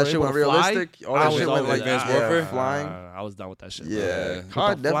motherfuckers All that were shit able went to fly, realistic. All I that was shit over went like Advanced that. Warfare? flying. I was done with that shit. Yeah, Yeah. With COD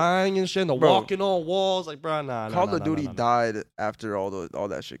the definitely. flying and shit, and the Bro, walking on walls, like bro, nah. Call of Duty died after all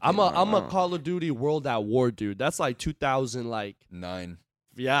that shit. I'm came out. a Call of Duty World at War dude. That's like 2000, like 9.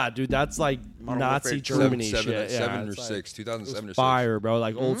 yeah, dude. That's like Modern Nazi Warfare 2. Germany seven, shit. seven Yeah, or it's like- 6, it 2007 or was 6. fire, bro.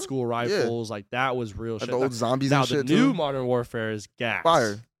 Like old Mhm. school rifles, like that was real Like shit. the old zombies Now and the shit new too. Modern Warfare is gas.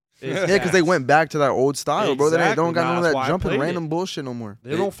 Fire. It's Yeah, because they gas. went back to that old style, bro. They Exactly. don't got none of That's that why I jumping played random it. bullshit no more.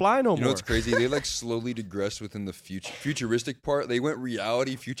 They don't fly no You know more. what's crazy? They like slowly digressed within the futuristic part. They went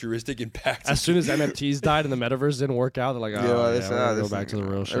reality, futuristic, and back to As soon as NFTs died and the metaverse didn't work out, they're like, oh, yeah, it's we're gonna go this back to the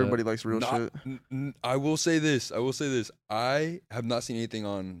thing. real shit. Everybody likes real Not- shit. I will say this. I have not seen anything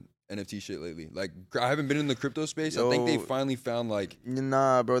on NFT shit lately. Like I haven't been in the crypto space. I think they Yo. finally found like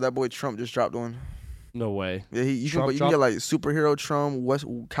Nah, bro, that boy Trump just dropped one. No way. Yeah, you Trump can dropped- get like superhero Trump, West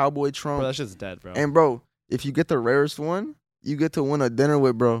Cowboy Bro, Trump, that shit's dead, bro. and bro, if you get the rarest one, you get to win a dinner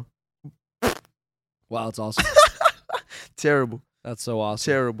with bro. Wow, it's awesome. Terrible, That's so awesome.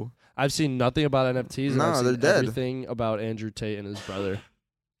 terrible. I've seen nothing about NFTs. And Nah, I've seen they're dead. everything about Andrew Tate and his brother.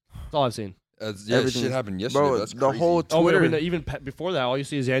 That's all I've seen. Everything- shit happened yesterday. Bro, That's the crazy. whole Oh, wait, Twitter. I mean, even before that, all you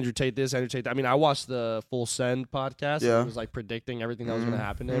see is Andrew Tate this, Andrew Tate that. I mean, I watched the Full Send podcast. Yeah. And it was like predicting everything that was going to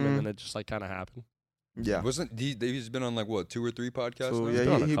happen to him, and Mhm. then it just like kind of happened. yeah. He's been on like what 2 or 3 podcasts? So now? yeah, been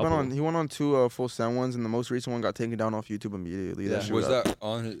on a he went couple. on. He went on 2 full send ones, and the most recent one got taken down off YouTube immediately. Yeah. shit Was got- that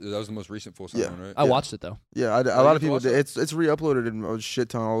on? That was the most recent full sound Yeah. one, right? I Yeah. watched it though. Yeah, a you lot get of to people. watch Did. that? It's re-uploaded in a shit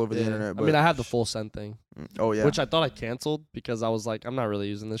ton all over the Yeah. internet. But, I mean, I have the Full Send thing, oh yeah, which I thought I canceled because I was like, I'm not really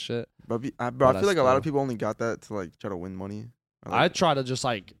using this shit. but I but I feel like a lot of still- people only got that to like try to win money. I try to just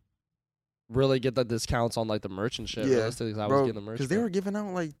like really get the discounts on like the merch and shit. Yeah, Realistically, 'cause I was bro, getting the merch because they bro. were giving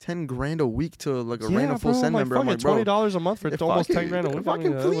out like 10 grand a week to like a Yeah, random full bro, send I'm member. I'm fucking like, bro, $20 a month for if almost I 10 can- grand a week. if I I mean,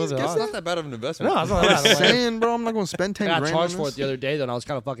 can that's please what get it It's is. not that bad of an investment. No, it's not I'm bad. just I'm like- saying, bro, I'm not gonna spend 10 I got grand. charged on for this. it the other day, then I was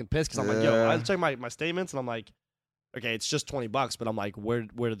kind of fucking pissed because I'm like, yo, I Yeah. check my statements and I'm like, okay, it's just $20, but I'm like, where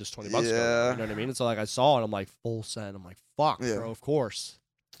did this $20 go? Yeah. You know what I mean? And so like I saw it, I'm like, Full Send. I'm like, fuck, Yeah. bro, of course.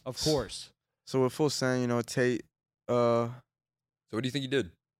 So with full send, Tate, So what do you think he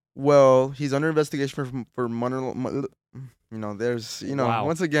did? well, he's under investigation for money. There's Wow.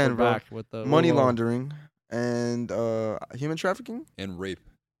 once again, We're bro, back with the money whoa, whoa. laundering and human trafficking And rape.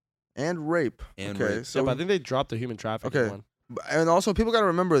 and rape. And okay, rape. so Yeah, but I think they dropped the human trafficking Okay. one. and also people got to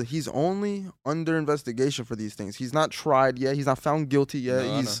remember he's only under investigation for these things. He's not tried yet. He's not found guilty yet.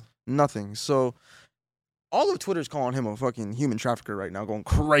 No, I He's nothing. So all of Twitter's calling him a fucking human trafficker right now, going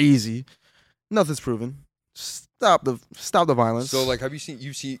crazy. Nothing's proven. Stop the violence. So like, have you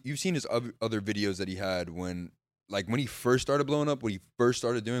seen his other videos that he had when he first started blowing up? What he first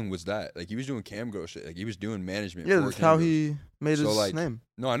started doing was that he was doing cam girl shit. Like he was doing management. yeah, for that's cam how girls. he made So, his like, name.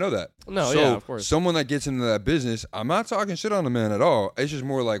 No, I know that. No, So, yeah, of course. Someone that gets into that business, I'm not talking shit on the man at all. It's just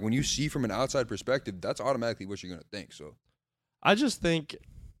more like when you see from an outside perspective, that's automatically what you're gonna think. So I just think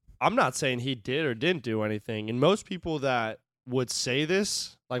I'm not saying he did or didn't do anything. And most people that would say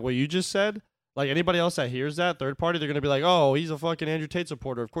this, like what you just said, like anybody else that hears that third party, they're gonna be like, "Oh, he's a fucking Andrew Tate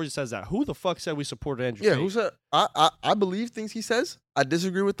supporter." Of course he says that. Who the fuck said we supported Andrew Yeah, Tate? who said? I believe things he says. I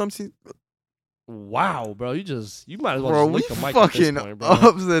disagree with them. Wow, bro, you might as well Bro, just we lick the mic fucking at this point, bro.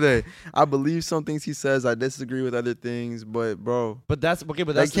 up today. I believe some things he says. I disagree with other things, but bro, But that's okay.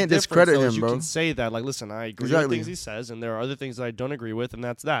 But They that's can't the discredit difference, though, is him, you bro. can say that, like, listen, I agree Exactly. with things he says, and there are other things that I don't agree with, and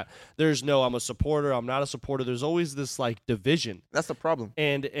that's that. There's no, I'm a supporter, I'm not a supporter. There's always this like division, that's the problem.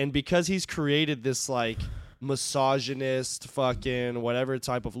 and because he's created this like misogynist, fucking whatever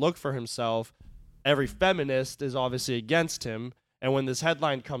type of look for himself, every feminist is obviously against him. And when this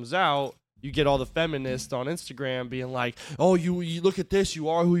headline comes out, you get all the feminists on Instagram being like, "Oh, you look at this, you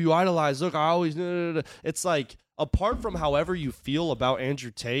are who you idolize. Look, I always." It's like, apart from however you feel about Andrew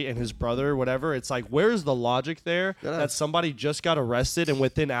Tate and his brother, whatever, it's like, where's the logic there Yeah. that somebody just got arrested and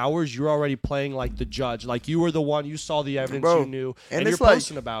within hours you're already playing like the judge, like you were the one, you saw the evidence, Bro, you knew, and and you're it's like-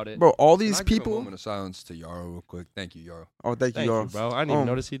 posting about it. Bro, all Can these I give a people. moment of silence to Yaro real quick. Thank you, Yaro. Oh, thank Thank you, you, y'all. bro. I didn't even Um,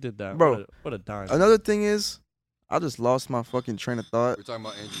 notice he did that, bro. What a dime. Another thing is, I just lost my fucking train of thought. We're talking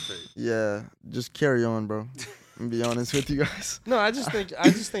about Andrew Tate. Yeah, just carry on, bro. I'm be honest with you guys. No, I just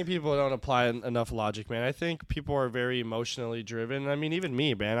think people don't apply enough logic, man. I think people are very emotionally driven. I mean, even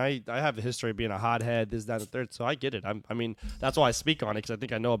me, man. I have a history of being a hothead, this, that, and the third. So I get it. I mean, that's why I speak on it, because I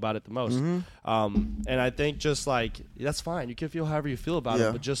think I know about it the most. Mhm. And I think just like that's fine. You can feel however you feel about Yeah.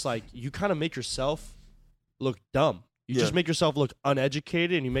 it, but just like you kind of make yourself look dumb. You Yeah. just make yourself look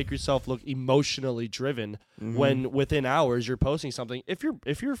uneducated, and you make yourself look emotionally driven Mhm. when within hours you're posting something. If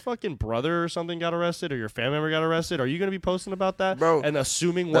your fucking brother or something got arrested or your family member got arrested, are you going to be posting about that Bro, and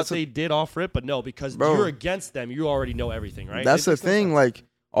assuming what that's a- they did off rip? But no, because Bro. you're against them, you already know everything, right? That's It the makes no thing. sense. Like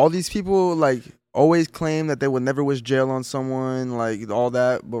all these people, like always claim that they would never wish jail on someone, like all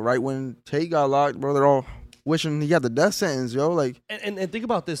that. But right when Tate got locked, bro, they're all wishing he got the death sentence, yo. Like, and think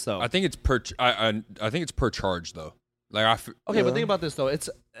about this though. I think it's I think it's per charge though. Like Okay, Yeah. but think about this though. It's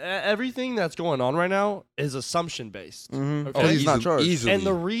everything that's going on right now is assumption based. mhm. Okay. Oh, he's not charged. Easily. And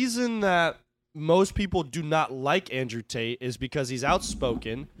the reason that most people do not like Andrew Tate is because he's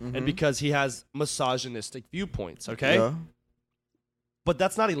outspoken and Mhm. because he has misogynistic viewpoints, okay? Yeah. But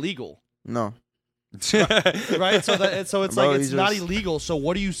that's not illegal, No. right? So it's Bro, like he it's not just- illegal. So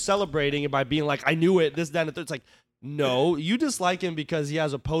what are you celebrating by being like, I knew it, this, that, and the third? It's like, no, you dislike him because he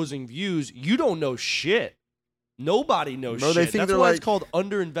has opposing views. You don't know shit. Nobody knows Bro, shit. they think That's they're why like- it's called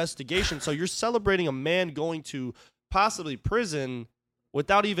under investigation. So you're celebrating a man going to possibly prison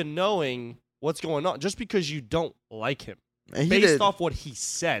without even knowing what's going on, just because you don't like him, And he based did. off what he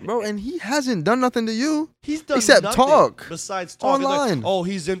said. Bro, and he hasn't done nothing to you. He's done except nothing talk besides talk. It's online. Like, oh,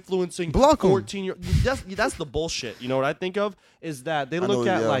 he's influencing Block him. 14 year. That's the bullshit. You know what I think of is that they I look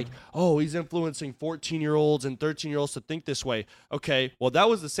know, at yeah. like, oh, he's influencing 14-year-olds and 13-year-olds to think this way. Okay, well that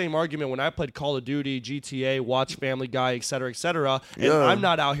was the same argument when I played Call of Duty, GTA, watch Family Guy, et cetera, and Yeah. I'm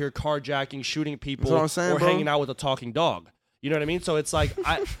not out here carjacking, shooting people, what I'm saying, or bro. hanging out with a talking dog. You know what I mean? So it's like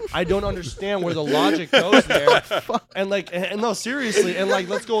I don't understand where the logic goes there. And like and no, seriously, and like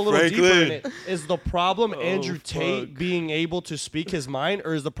let's go a little deeper in it. Is the problem Andrew Tate being able to speak his mind,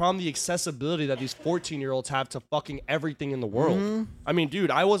 or is the problem the accessibility that these 14-year-olds have to fucking everything in the world? Mhm. I mean, dude,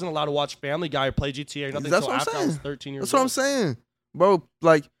 I wasn't allowed to watch Family Guy or play GTA or nothing That's until what I'm after I was saying. 13 years That's old. what I'm saying, bro.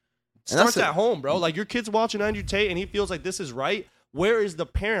 Like, and Starts that's at home, bro. Like your kid's watching Andrew Tate and he feels like this is right. Where is the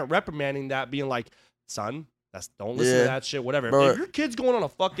parent reprimanding that, being like, son, don't listen to Yeah. that shit, whatever. Bro. If your kid's going on a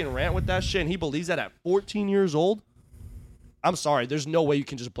fucking rant with that shit and he believes that at 14 years old, I'm sorry. There's no way you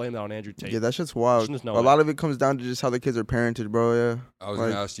can just blame that on Andrew Tate. Yeah, that shit's wild. There's no a way. lot of it comes down to just how the kids are parented, bro. Yeah. I was Like-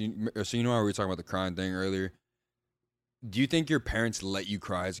 gonna ask you. So you know how we were talking about the crying thing earlier. Do you think your parents let you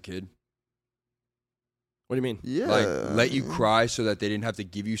cry as a kid? What do you mean? Yeah. Like let you cry so that they didn't have to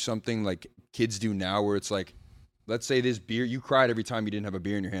give you something like kids do now, where it's like, let's say this beer, you cried every time you didn't have a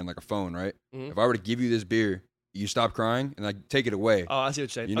beer in your hand, like a phone, right? Mhm. If I were to give you this beer, you stop crying and like take it away. Oh, I see what you're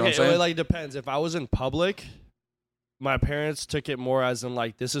saying. You know okay, what I'm saying? It like depends. If I was in public, my parents took it more as in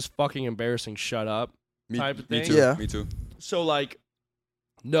like, this is fucking embarrassing. Shut up. me, type of me thing. too. Yeah. Me too. So like,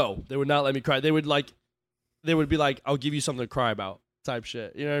 no, they would not let me cry. They would be like, I'll give you something to cry about, type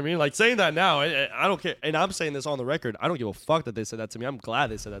shit. You know what I mean? Like saying that now, I don't care. And I'm saying this on the record. I don't give a fuck that they said that to me. I'm glad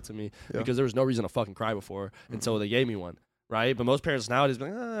they said that to me Yeah. because there was no reason to fucking cry before until they gave me one, right? But most parents nowadays be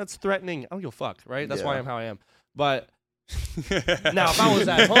like, that's threatening. I don't give a fuck, right? That's why Yeah. I'm how I am. But now, if I was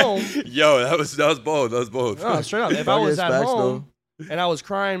at home, Yo, that was bold. That was bold. no, straight up, if I Dog was is at facts, home and I was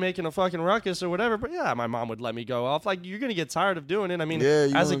crying, making a fucking ruckus or whatever, but yeah, my mom would let me go off. Like, you're gonna get tired of doing it. I mean, Yeah,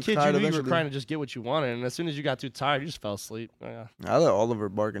 you as a gonna kid, tired you knew you were eventually. crying to just get what you wanted, and as soon as you got too tired, you just fell asleep. Yeah. I let Oliver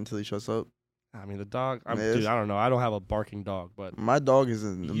bark until he shuts up. I mean, the dog. Yes. Dude, I don't know. I don't have a barking dog, but My dog is a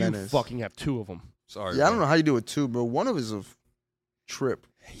you menace. fucking have two of them. Sorry. Yeah, I don't bro. know how you do it too, bro. One of is a trip.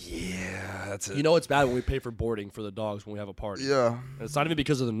 Yeah, that's it. You know, it's bad when we pay for boarding for the dogs when we have a party. Yeah. And it's not even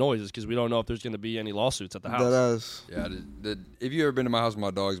because of the noises, because we don't know if there's gonna be any lawsuits at the house. That ass. Yeah, if you ever been to my house with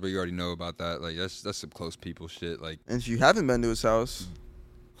my dogs, but you already know about that, like that's some close people shit. Like, And if you haven't been to his house,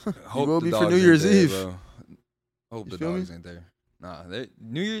 hope will the be for dogs New ain't Year's there, Eve. bro. Hope You the feel me? dogs ain't there. Nah,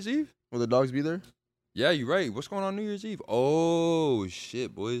 New Year's Eve. will the dogs be there? Yeah, you're right. What's going on New Year's Eve? Oh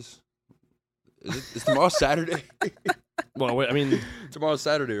shit, boys. It's tomorrow Saturday. Well, wait, I mean, Tomorrow's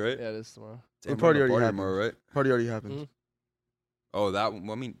Saturday, right? yeah, it is tomorrow. The Damn, party we're having a already tomorrow, right? Party already happened. Mhm. Oh, that one.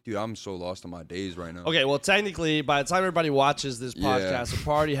 I mean, dude, I'm so lost on my days right now. Okay, well, technically, by the time everybody watches this Yeah. podcast, the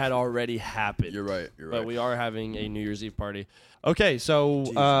party had already happened. You're right. You're But right. we are having a New Year's Eve party. Okay, so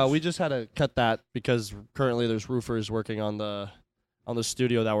Jesus. we just had to cut that because currently there's roofers working on the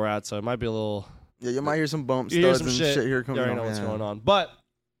studio that we're at, so it might be a little. Yeah, you might hear some bumps, You hear studs, some and shit. here You comes. already know what's going on. But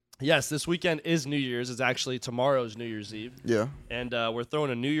yes, this weekend is New Year's. It's actually tomorrow's New Year's Eve, Yeah. and we're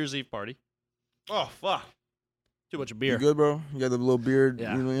throwing a New Year's Eve party. Oh fuck! Too much beer. You good, bro? You got the little beard.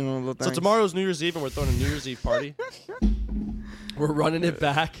 Yeah. You know, little So things? tomorrow's New Year's Eve, and we're throwing a New Year's Eve party. We're running it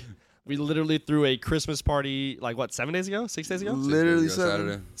back. We literally threw a Christmas party, like what, 7 days ago? 6 days ago? Literally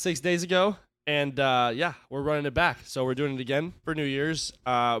Saturday. seven. 6 days ago. And yeah, we're running it back. So we're doing it again for New Year's.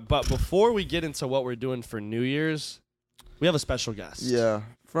 But before we get into what we're doing for New Year's, we have a special guest. Yeah.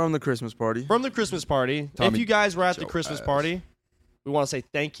 From the Christmas party. From the Christmas party. Tommy, if you guys were at the Joe Christmas ass. party, we want to say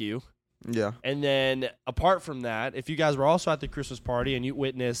thank you. Yeah. And then apart from that, if you guys were also at the Christmas party and you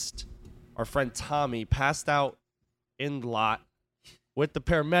witnessed our friend Tommy passed out in the lot with the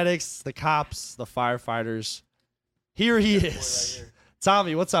paramedics, the cops, the firefighters, here he is.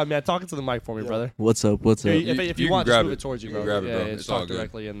 Tommy, what's up, man? Talking to the mic for me, brother. What's up? What's up? Here, if You you can want, just grab move it. it towards you, You bro. can grab it, yeah, bro. yeah, It's just all talk good.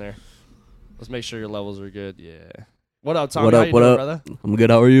 directly in there. Let's make sure your levels are good. Yeah. What up, Tommy? What How up? you What doing, up? brother? I'm good.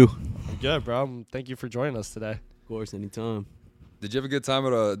 How are you? I'm good, bro. Thank you for joining us today. Of course, anytime. Did you have a good time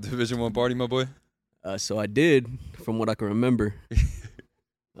at a Division I party, my boy? So I did, from what I can remember.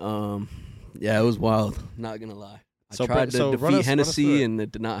 Yeah, it was wild. Not gonna lie. I So, tried to so run defeat us- run us through Hennessy, it. and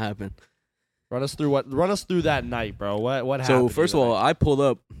it did not happen. Run us through that night, bro. What happened? So to first you of all, that night? I pulled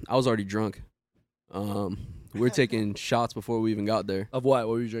up. I was already drunk. We were taking shots before we even got there. Of what?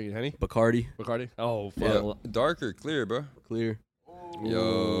 What were you drinking, Henny? Bacardi, Bacardi? Oh, fuck. Yeah. Dark or clear, bro? clear.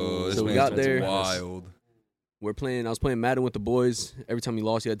 Yo, this So we man's got there. wild. I was playing Madden with the boys. Every time you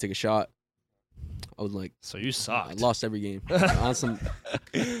lost, you had to take a shot. I was like, So you I sucked. lost every game. On some,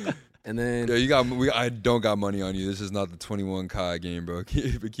 and then Yo, I don't got money on you. This is not the 21 Kai game, bro.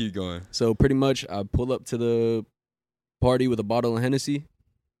 Keep going. So pretty much, I pulled up to the party with a bottle of Hennessy.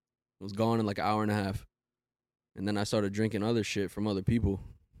 It was gone in like an hour and a half. And then I started drinking other shit from other people.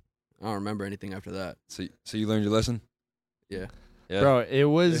 I don't remember anything after that. So you learned your lesson? Yeah. Yeah. Bro, it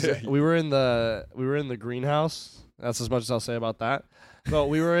was we were in the greenhouse. That's as much as I'll say about that. But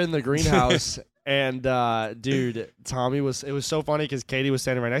we were in the greenhouse and dude, it was so funny because Katie was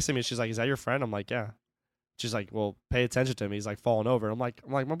standing right next to me and she's like, "Is that your friend?" I'm like, "Yeah." She's like, "Well, pay attention to him. He's like falling over." I'm like,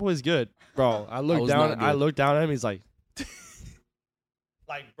 my boy's good. Bro, I looked was down not good. at him, he's like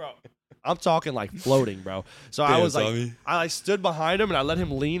bro, I'm talking like floating, bro. So I Damn, was like, Tommy. I like stood behind him and I let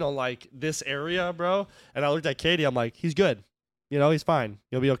him lean on like this area, bro. And I looked at Katie. I'm like, he's good. You know, he's fine.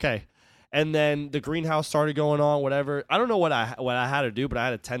 He'll be okay. And then the greenhouse started going on, whatever. I don't know what I had to do, but I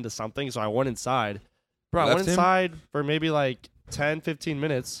had to tend to something. So I went inside. Bro, I Left went him? inside for maybe like 10, 15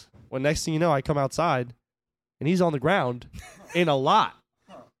 minutes. When next thing you know, I come outside and he's on the ground in a lot.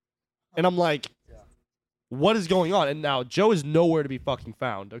 And I'm like, what is going on? And now Joe is nowhere to be fucking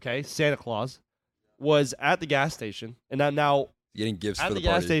found, okay? Santa Claus was at the gas station. And now Getting gifts at for the the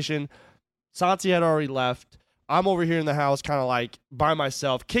gas party. station, Santi had already left. I'm over here in the house kind of like by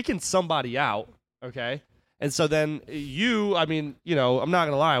myself, kicking somebody out, okay? And so then I mean, you know, I'm not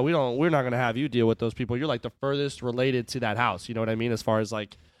going to lie. We're not going to have you deal with those people. You're like the furthest related to that house, you know what I mean, as far as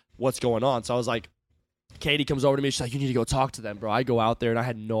like what's going on. So I was like, Katie comes over to me. She's like, "You need to go talk to them, bro." I go out there and I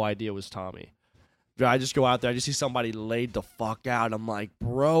had no idea it was Tommy. Bro, I just go out there. I just see somebody laid the fuck out. I'm like,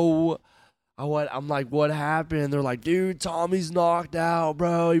 bro, I'm like, what happened? They're like, dude, Tommy's knocked out,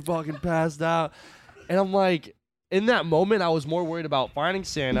 bro. He fucking passed out. And I'm like, in that moment, I was more worried about finding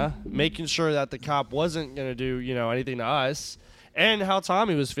Santa, making sure that the cop wasn't going to do, you know, anything to us, and how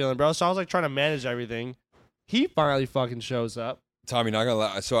Tommy was feeling, bro. So I was like trying to manage everything. He finally fucking shows up. Tommy, not gonna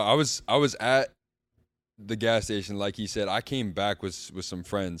lie. So I was at the gas station, like he said. I came back with some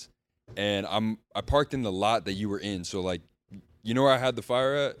friends, and I parked in the lot that you were in. So like, you know where I had the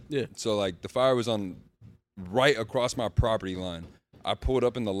fire at? Yeah. So like the fire was on right across my property line. I pulled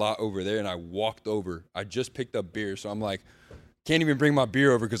up in the lot over there and I walked over. I just picked up beer, so I'm like, can't even bring my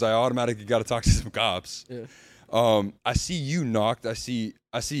beer over because I automatically got to talk to some cops. Yeah. I see you knocked. I see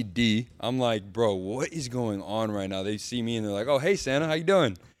D. I'm like, bro, what is going on right now? They see me and they're like, "Oh, hey Santa, how you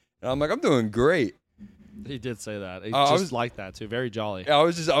doing?" And I'm like, "I'm doing great." He did say that. He I just was- like that, too. Very jolly. I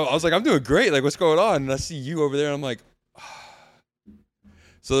was like, "I'm doing great. Like, what's going on?" And I see you over there, and I'm like,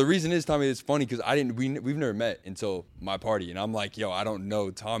 So the reason is, Tommy, it's funny because we've never met until my party, and I'm like, yo, I don't know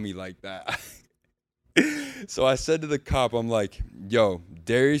Tommy like that. So I said to the cop, I'm like, yo,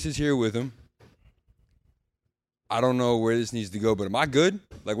 Darius is here with him. I don't know where this needs to go, but am I good?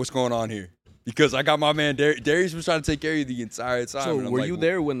 Like, what's going on here? Because I got my man Darius was trying to take care of you the entire time. So and I'm were like, you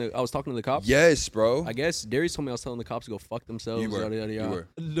there when I was talking to the cops? Yes, bro. I guess Darius told me I was telling the cops to go fuck themselves. You were. Yada, yada, You yada. were.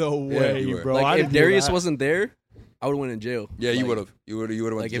 No Yeah, way, you were. bro. Like I if didn't hear Darius that. wasn't there, I would have went in jail. Yeah, you Like, would have. You would have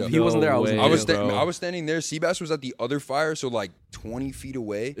went Like to if jail. he wasn't there, I was in way, jail. I was standing there. Seabass was at the other fire, so like 20 feet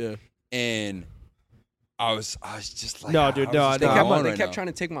away, Yeah. and I was just like, No, dude, how is no, this They no, going kept, on they right kept now? trying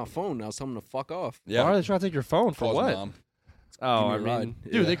to take my phone. I was telling them to fuck off. Yeah, Why are they trying to take your phone for Calls what? mom. Oh, I Give me a mean, ride.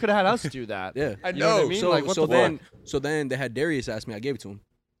 dude, Yeah. they could have had us do that. Yeah. I You know what I know. mean? So Like, what so the then fuck? so then they had Darius ask me. I gave it to him.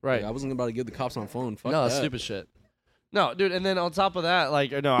 Right. Like, I wasn't about to give the cops on phone. Fuck No, that. that's stupid shit. No, dude, and then on top of that,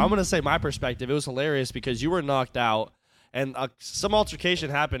 like, no, I'm gonna say my perspective. It was hilarious because you were knocked out, and some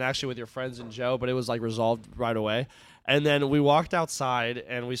altercation happened actually with your friends and Joe, but it was like resolved right away. And then we walked outside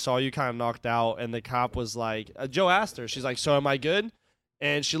and we saw you kind of knocked out, and the cop was like, Joe asked her, she's like, "So am I good?"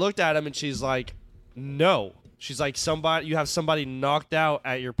 And she looked at him and she's like, no. She's like, you have somebody knocked out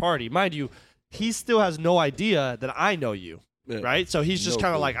at your party. Mind you, he still has no idea that I know you. Yeah. Right? So he's just No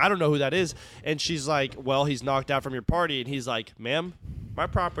kind of clue. like, I don't know who that is. And she's like, well, he's knocked out from your party. And he's like, ma'am, my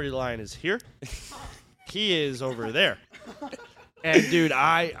property line is here. He is over there. And dude,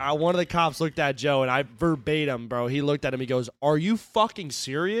 one of the cops looked at Joe and I verbatim, bro. He looked at him. He goes, "Are you fucking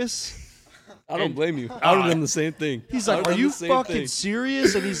serious?" I don't And- blame you. I would have done the same thing. He's I like, would've "Are done you the same fucking thing.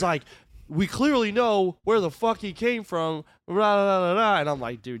 serious?" And he's like, "We clearly know where the fuck he came from." Blah, blah, blah, blah. And I'm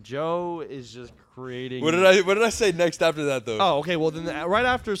like, dude, Joe is just creating. What did I say next after that though? Oh, okay. Well, then right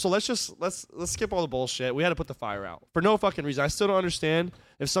after, so let's skip all the bullshit. We had to put the fire out for no fucking reason. I still don't understand.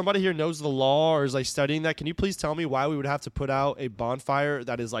 If somebody here knows the law or is like studying that, can you please tell me why we would have to put out a bonfire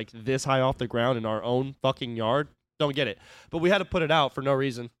that is like this high off the ground in our own fucking yard? Don't get it. But we had to put it out for no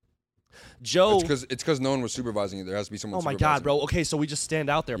reason. Joe. It's because no one was supervising it. There has to be someone. Oh my supervising god, bro. Okay, so we just stand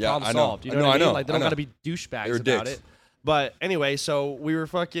out there. Yeah, Problem I know. solved. You know I know, what I I mean? know, Like they I don't know. gotta be douchebags They were about dicks. it. But anyway, so we were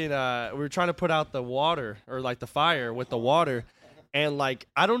fucking we were trying to put out the water or like the fire with the water. And like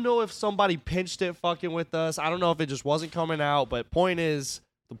I don't know if somebody pinched it fucking with us. I don't know if it just wasn't coming out, but point is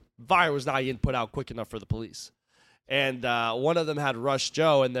the fire was not getting put out quick enough for the police. And one of them had rushed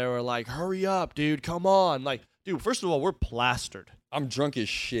Joe and they were like, "Hurry up, dude, come on." Like, dude, first of all, we're plastered I'm drunk as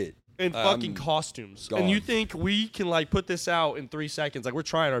shit. in fucking costumes. gone. And you think we can like put this out in 3 seconds? Like we're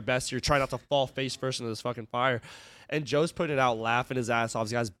trying our best here, trying not to fall face first into this fucking fire. And Joe's putting it out, laughing his ass off.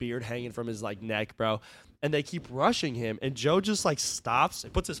 He's got his beard hanging from his like neck, bro. And they keep rushing him, and Joe just like stops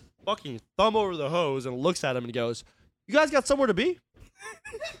and puts his fucking thumb over the hose and looks at him and goes, "You guys got somewhere to be?"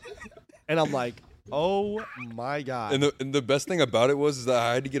 And I'm like, "Oh my god!" And the best thing about it was that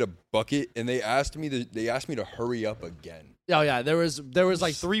I had to get a bucket, and they asked me to hurry up again. Oh yeah, there was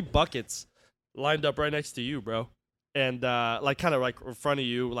like 3 buckets lined up right next to you, bro, and like kind of like in front of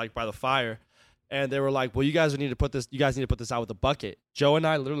you, like by the fire. And they were like, "Well, you guys need to put this out with a bucket." Joe and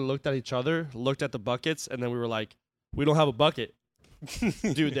I literally looked at each other, looked at the buckets, and then we were like, "We don't have a bucket."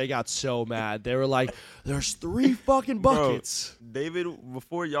 Dude, they got so mad. They were like, "There's 3 fucking buckets." David,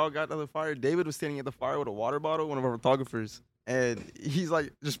 before y'all got to the fire, David was standing at the fire with a water bottle, one of our photographers. And he's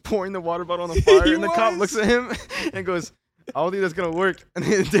like just pouring the water bottle on the fire. He And the cop was. looks at him and goes, "I don't think that's going to work." And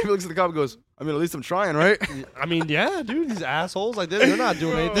then David looks at the cop and goes, "I mean, at least I'm trying, right?" I mean, yeah, dude, these assholes, like they're not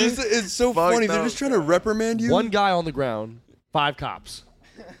doing anything. It's so Fucked funny. They're up, just trying to reprimand you. One guy on the ground, 5 cops.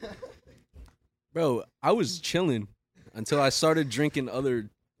 Bro, I was chilling until I started drinking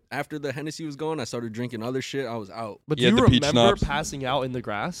after the Hennessy was gone, I started drinking other shit. I was out. But do You had you the peach remember schnapps? passing out in the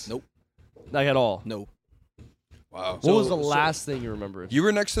grass? Nope. Like at all? No. Wow. What was the So- last thing you remembered? You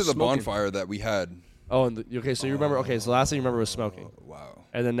were next to the Smoking. bonfire that we had. Oh, and okay, so you remember? Okay, so the last thing you remember was smoking, Wow.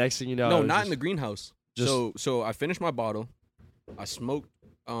 and then next thing you know, No, it was not just- in the greenhouse. just- So I finished my bottle. I smoked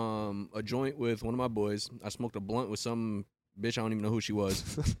a joint with one of my boys. I smoked a blunt with some bitch. I don't even know who she was.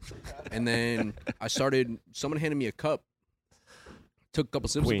 And then someone handed me a cup. Took a couple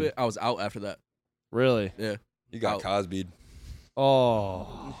sips Queen. of it. I was out after that. Really? Yeah. You got Out. Cosby'd.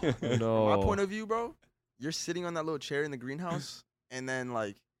 Oh no! My point of view, bro, you're sitting on that little chair in the greenhouse, and then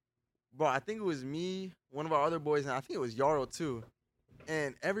like, bro, I think it was me, one of our other boys, and I think it was Yarrow too.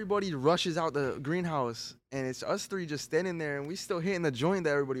 And everybody rushes out the greenhouse, and it's us 3 just standing there, and we still hitting the joint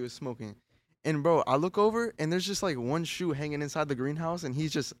that everybody was smoking. And bro, I look over, and there's just like one shoe hanging inside the greenhouse, and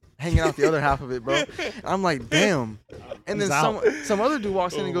he's just hanging out the other half of it, bro. I'm like, damn. And He's then out. some other dude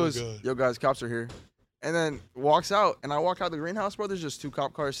walks in and Oh my goes, God. "Yo, guys, cops are here." And then walks out, and I walk out the greenhouse, bro. There's just 2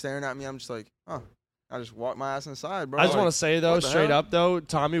 cop cars staring at me. I'm just like, huh. I just walk my ass inside, bro. I just Like, want to say though, what the straight hell? up though,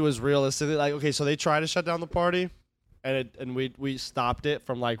 Tommy was realistically like, okay, so they tried to shut down the party, and we stopped it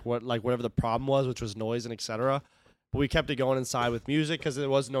from whatever the problem was, which was noise and etc. But we kept it going inside with music because there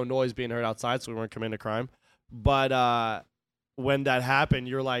was no noise being heard outside, so we weren't committing a crime. But when that happened,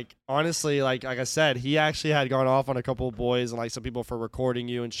 you're like, honestly, like I said, he actually had gone off on a couple of boys and like some people for recording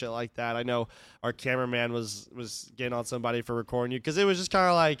you and shit like that. I know our cameraman was getting on somebody for recording you because it was just kind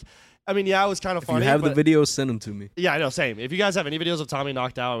of like, I mean, yeah, it was kind of If funny. you have but the videos, send them to me. yeah, I know, same. If you guys have any videos of Tommy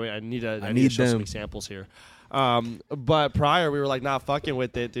knocked out, I need to need show some them. examples here. But prior, we were like not fucking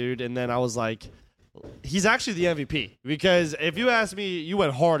with it, dude. And then I was like, he's actually the MVP because if you ask me, you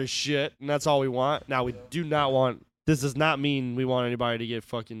went hard as shit, and that's all we want. Now we do not want. This does not mean we want anybody to get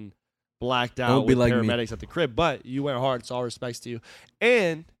fucking blacked out Don't be with like me. paramedics at the crib. But you went hard, so all respects to you.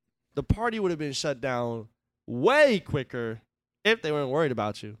 And the party would have been shut down way quicker if they weren't worried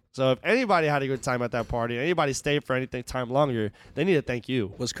about you. So if anybody had a good time at that party, anybody stayed for anything time longer, they need to thank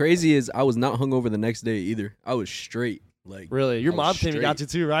you. What's crazy is I was not hungover the next day either. I was straight. Like Really, your I mom was came and got you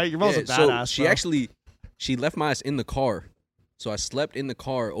straight. too, right? Your mom's Yeah, a badass. so bro. she left my ass in the car. So I slept in the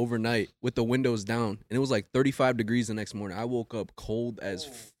car overnight with the windows down, and it was like 35 degrees the next morning. I woke up cold as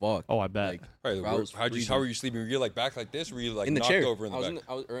fuck. Oh, I bet. Like, Right, Bro, I was how freezing. were you sleeping? Were you like back like this? Or were you like in the knocked chair. over in the back?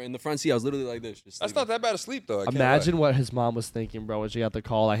 I was in the front seat. I was literally like this. Just That's sleeping. not that bad of sleep though. I can't Imagine lie. what his mom was thinking, bro, when she got the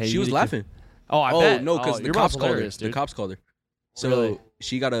call. I hate She you was to- laughing. Oh, I bet. No, because Oh, the your cops mom's called her. hilarious, The dude. cops called her. So Really?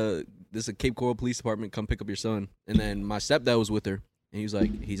 she got this is a Cape Coral Police Department. Come pick up your son. And then my stepdad was with her, and he was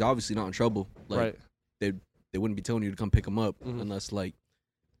like, he's obviously not in trouble. Like Right. they wouldn't be telling you to come pick him up Mhm. unless like.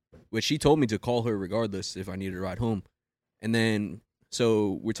 Which she told me to call her regardless if I needed a ride home. And then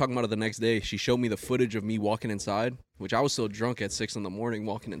so we're talking about it the next day. She showed me the footage of me walking inside, which I was still drunk at 6 a.m.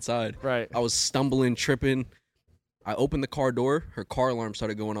 walking inside. Right. I was stumbling, tripping. I opened the car door. Her car alarm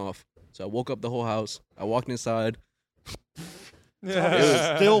started going off. So I woke up the whole house. I walked inside.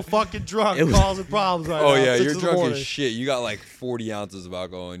 Still fucking drunk, it was- causing problems right Oh now. yeah, 6 you're in the drunk morning. as shit. You got like 40 ounces of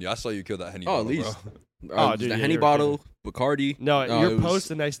alcohol in you. I saw you kill that Henny Oh, bottle, at least. Oh, dude, the yeah, Henny you're bottle, Bacardi. No, No, your it was- post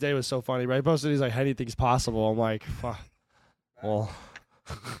the next day was so funny, right? He posted, he's like, anything's possible. I'm like, fuck. Well,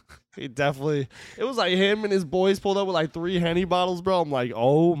 he definitely, it was like him and his boys pulled up with like 3 Henny bottles, bro. I'm like,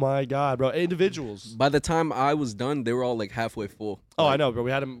 oh my God, bro. Individuals. By the time I was done, they were all like halfway full. Oh, Like, I know, bro.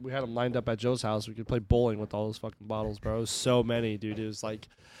 We had him lined up at Joe's house. We could play bowling with all those fucking bottles, bro. It was so many, dude. It was like,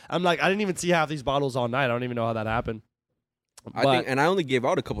 I'm like, I didn't even see half these bottles all night. I don't even know how that happened. I think, and I only gave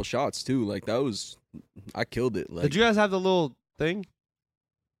out a couple shots too. Like that was, I killed it. Like did you guys have the little thing?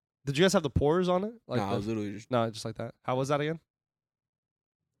 Did you guys have the pours on it? Like nah, I the- was literally just. no, just like that. How was that again?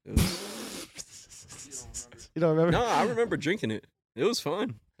 It was, You don't remember? no, I remember drinking it. It was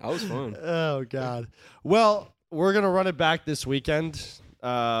fun. I was fun. Oh God. Well, we're gonna run it back this weekend.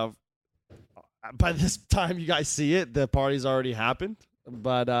 By this time you guys see it, the party's already happened.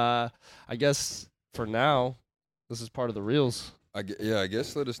 But I guess for now, this is part of the reels. I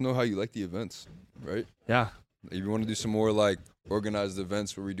guess let us know how you like the events, right? Yeah. If you want to do some more like organized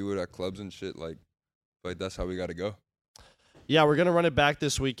events where we do it at clubs and shit, like that's how we got to go. Yeah, we're gonna run it back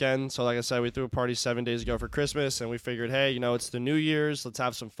this weekend. So like I said, we threw a party 7 days ago for Christmas, and we figured, hey, it's the New Year's, let's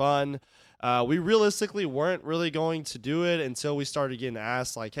have some fun. We realistically weren't really going to do it until we started getting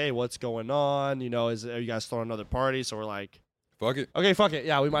asked, like, hey, what's going on? Are you guys throwing another party? So we're like, Fuck it. okay, fuck it.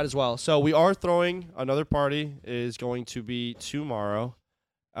 Yeah, we might as well. So we are throwing another party. It is going to be tomorrow.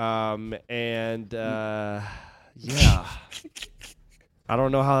 Yeah. I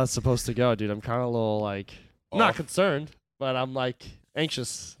don't know how that's supposed to go, dude. I'm kind of a little like, I'm not Off. concerned, but I'm like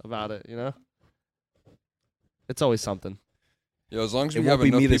anxious about it, It's always something. Yeah, as long as It we won't have be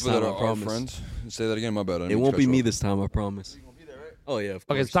enough me this people that time, are I our promise. friends. Say that again, my bad. I It didn't won't cut be you me off. this time. I promise. Oh yeah. Of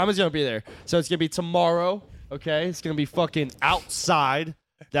Okay, course. so Tommy's going to be there. So it's going to be tomorrow, okay? It's going to be fucking outside.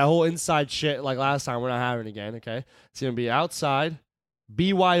 That whole inside shit like last time, we're not having it again, okay? It's going to be outside,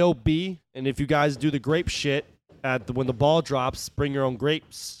 BYOB, and if you guys do the grape shit when the ball drops, bring your own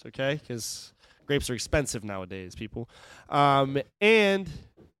grapes, okay? Because grapes are expensive nowadays, people. And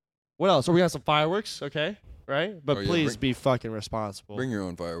what else? So we got some fireworks, okay? Right? But Oh, yeah, please be fucking responsible. Bring your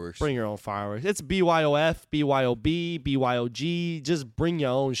own fireworks. Bring your own fireworks. It's BYOF, BYOB, BYOG. Just bring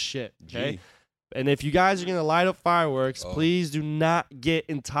your own shit, okay? Gee. And if you guys are going to light up fireworks, Oh. please do not get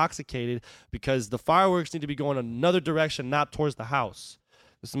intoxicated because the fireworks need to be going another direction, not towards the house.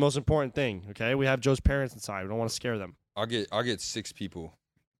 It's the most important thing, okay? We have Joe's parents inside. We don't want to scare them. I'll get 6 people.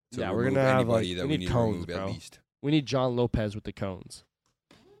 To Yeah, we're remove gonna have, anybody like, that we we need need to cones, remove bro. at least. We need John Lopez with the cones.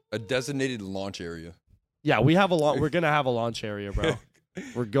 A designated launch area. Yeah, we're going to have a launch area, bro.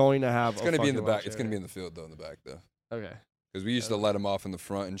 We're going to have It's gonna be in the fucking back. launch It's gonna be area. in the field though, in the back though. Okay. Because we used to let them off in the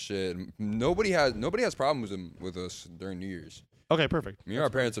front and shit. And nobody has problems with us during New Year's. Okay, perfect. Me and our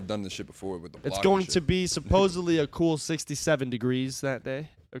parents have done this shit before with the block It's and going shit. to be supposedly a cool 67 degrees that day.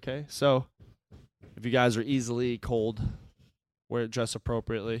 Okay, so if you guys are easily cold, dress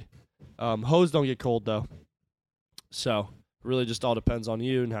appropriately. Hose don't get cold though, so really just all depends on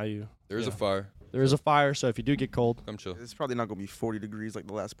you and how you. There is a yeah. fire. There is a fire, so if you do get cold, Come chill. It's probably not gonna be 40 degrees like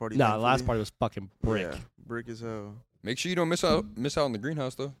the last party. nah, the last thankfully. party was fucking brick. Yeah, brick as hell. Make sure you don't miss out in the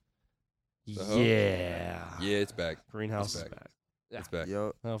greenhouse though. The hoe? Yeah. Yeah, it's back. Greenhouse It's is back. back. Yeah. It's back.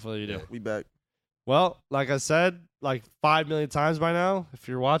 Yup, Hopefully you do. Yeah. we back. Well, like I said, like 5 million times by now, if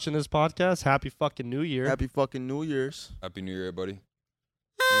you're watching this podcast, happy fucking New Year. Happy fucking New Year's. Happy New Year, buddy.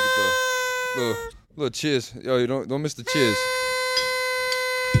 Let me get the little cheers. Yo, you don't miss the cheers.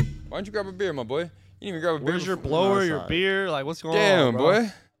 Why don't you grab a beer, my boy? You didn't even grab a beer. Where's your before- blower, your outside. beer? Like, what's going on? Damn, bro?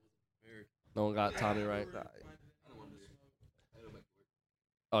 boy. No one got Tommy right.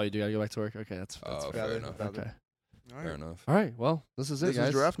 Oh, you do gotta go back to work. Okay, that's Oh, fair. fair enough. Okay. All Fair right. enough. All right. Well, this is it, This guys.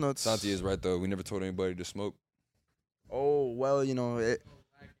 is Giraffe Nuts. Santi is right though. We never told anybody to smoke. Oh well,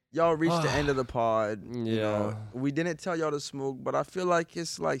 y'all reached the end of the pod. You Yeah. know, we didn't tell y'all to smoke, but I feel like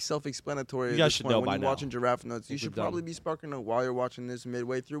it's like self-explanatory. You at guys this should point. know when by you're now. watching Giraffe Nuts, you We're should done. probably be sparking up while you're watching this,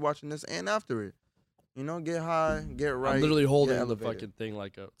 midway through watching this, and after it. You know, get high, get right. I'm literally get holding the elevated. fucking thing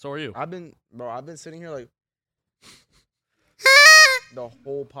like a. So are you? I've been sitting here like the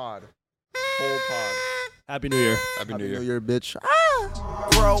whole pod. Happy New Year. Happy New Happy Year. New Year, bitch.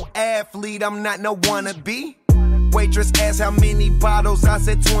 Pro athlete, I'm not no wannabe. Waitress asked how many bottles, I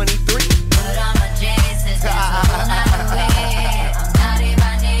said 23. Put on my J's, it's just